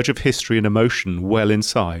a surge of history and emotion well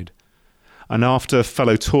inside, and after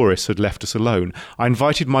fellow tourists had left us alone, I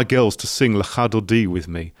invited my girls to sing Lecha Dodi with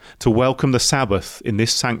me, to welcome the Sabbath in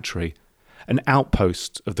this sanctuary, an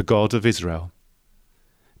outpost of the God of Israel.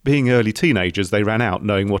 Being early teenagers, they ran out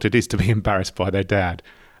knowing what it is to be embarrassed by their dad,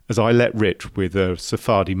 as I let rip with a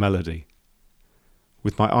Sephardi melody.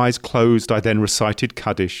 With my eyes closed, I then recited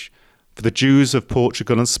Kaddish for the Jews of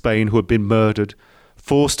Portugal and Spain who had been murdered,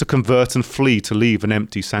 forced to convert and flee to leave an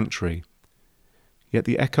empty sanctuary. Yet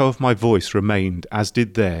the echo of my voice remained, as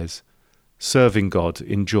did theirs, serving God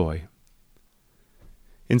in joy.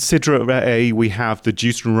 In Sidra Re'eh we have the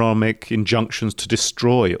Deuteronomic injunctions to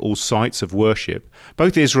destroy all sites of worship,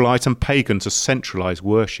 both Israelite and pagan, to centralise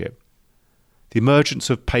worship. The emergence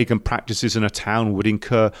of pagan practices in a town would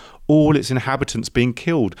incur all its inhabitants being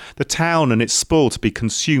killed, the town and its spoil to be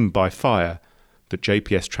consumed by fire, that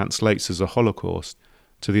JPS translates as a holocaust,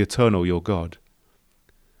 to the eternal your God.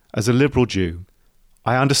 As a liberal Jew,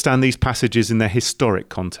 I understand these passages in their historic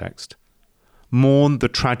context. Mourn the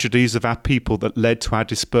tragedies of our people that led to our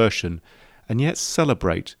dispersion, and yet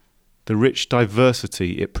celebrate the rich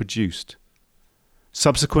diversity it produced.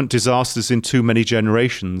 Subsequent disasters in too many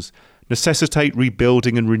generations necessitate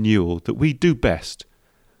rebuilding and renewal that we do best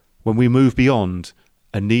when we move beyond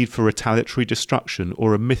a need for retaliatory destruction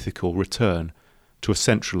or a mythical return to a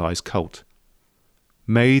centralised cult.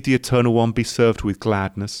 May the Eternal One be served with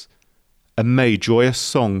gladness, and may joyous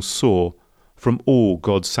songs soar from all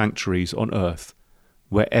God's sanctuaries on earth,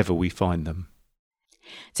 wherever we find them.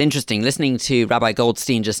 It's interesting, listening to Rabbi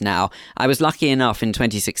Goldstein just now, I was lucky enough in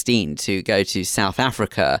 2016 to go to South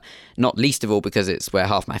Africa, not least of all because it's where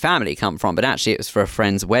half my family come from, but actually it was for a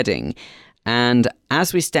friend's wedding. And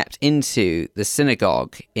as we stepped into the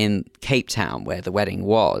synagogue in Cape Town, where the wedding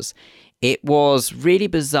was, it was really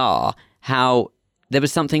bizarre how there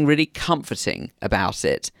was something really comforting about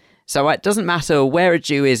it. So it doesn't matter where a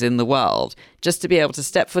Jew is in the world, just to be able to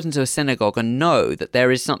step foot into a synagogue and know that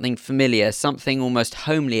there is something familiar, something almost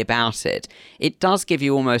homely about it. It does give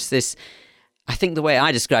you almost this, I think the way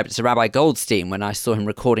I described it to Rabbi Goldstein when I saw him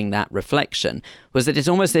recording that reflection, was that it's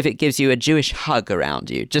almost as if it gives you a Jewish hug around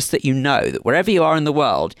you, just that you know that wherever you are in the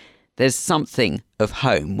world, there's something of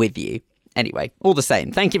home with you. Anyway, all the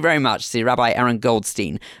same, thank you very much to Rabbi Aaron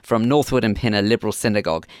Goldstein from Northwood and Pinner Liberal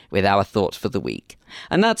Synagogue with our thought for the week.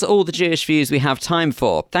 And that's all the Jewish Views we have time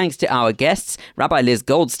for. Thanks to our guests, Rabbi Liz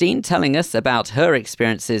Goldstein telling us about her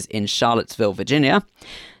experiences in Charlottesville, Virginia,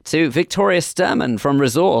 to Victoria Sturman from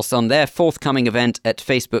Resource on their forthcoming event at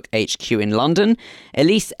Facebook HQ in London,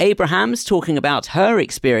 Elise Abrahams talking about her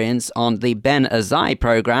experience on the Ben Azzai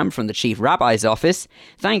programme from the Chief Rabbi's office,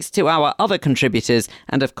 thanks to our other contributors,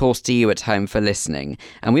 and of course to you at home for listening.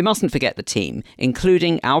 And we mustn't forget the team,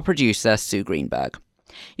 including our producer Sue Greenberg.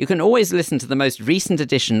 You can always listen to the most recent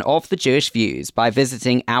edition of The Jewish Views by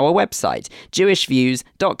visiting our website,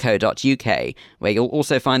 jewishviews.co.uk, where you'll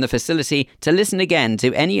also find the facility to listen again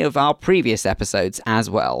to any of our previous episodes as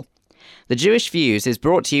well. The Jewish Views is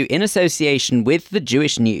brought to you in association with The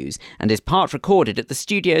Jewish News and is part recorded at the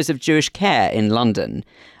studios of Jewish Care in London.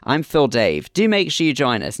 I'm Phil Dave. Do make sure you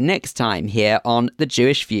join us next time here on The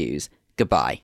Jewish Views. Goodbye.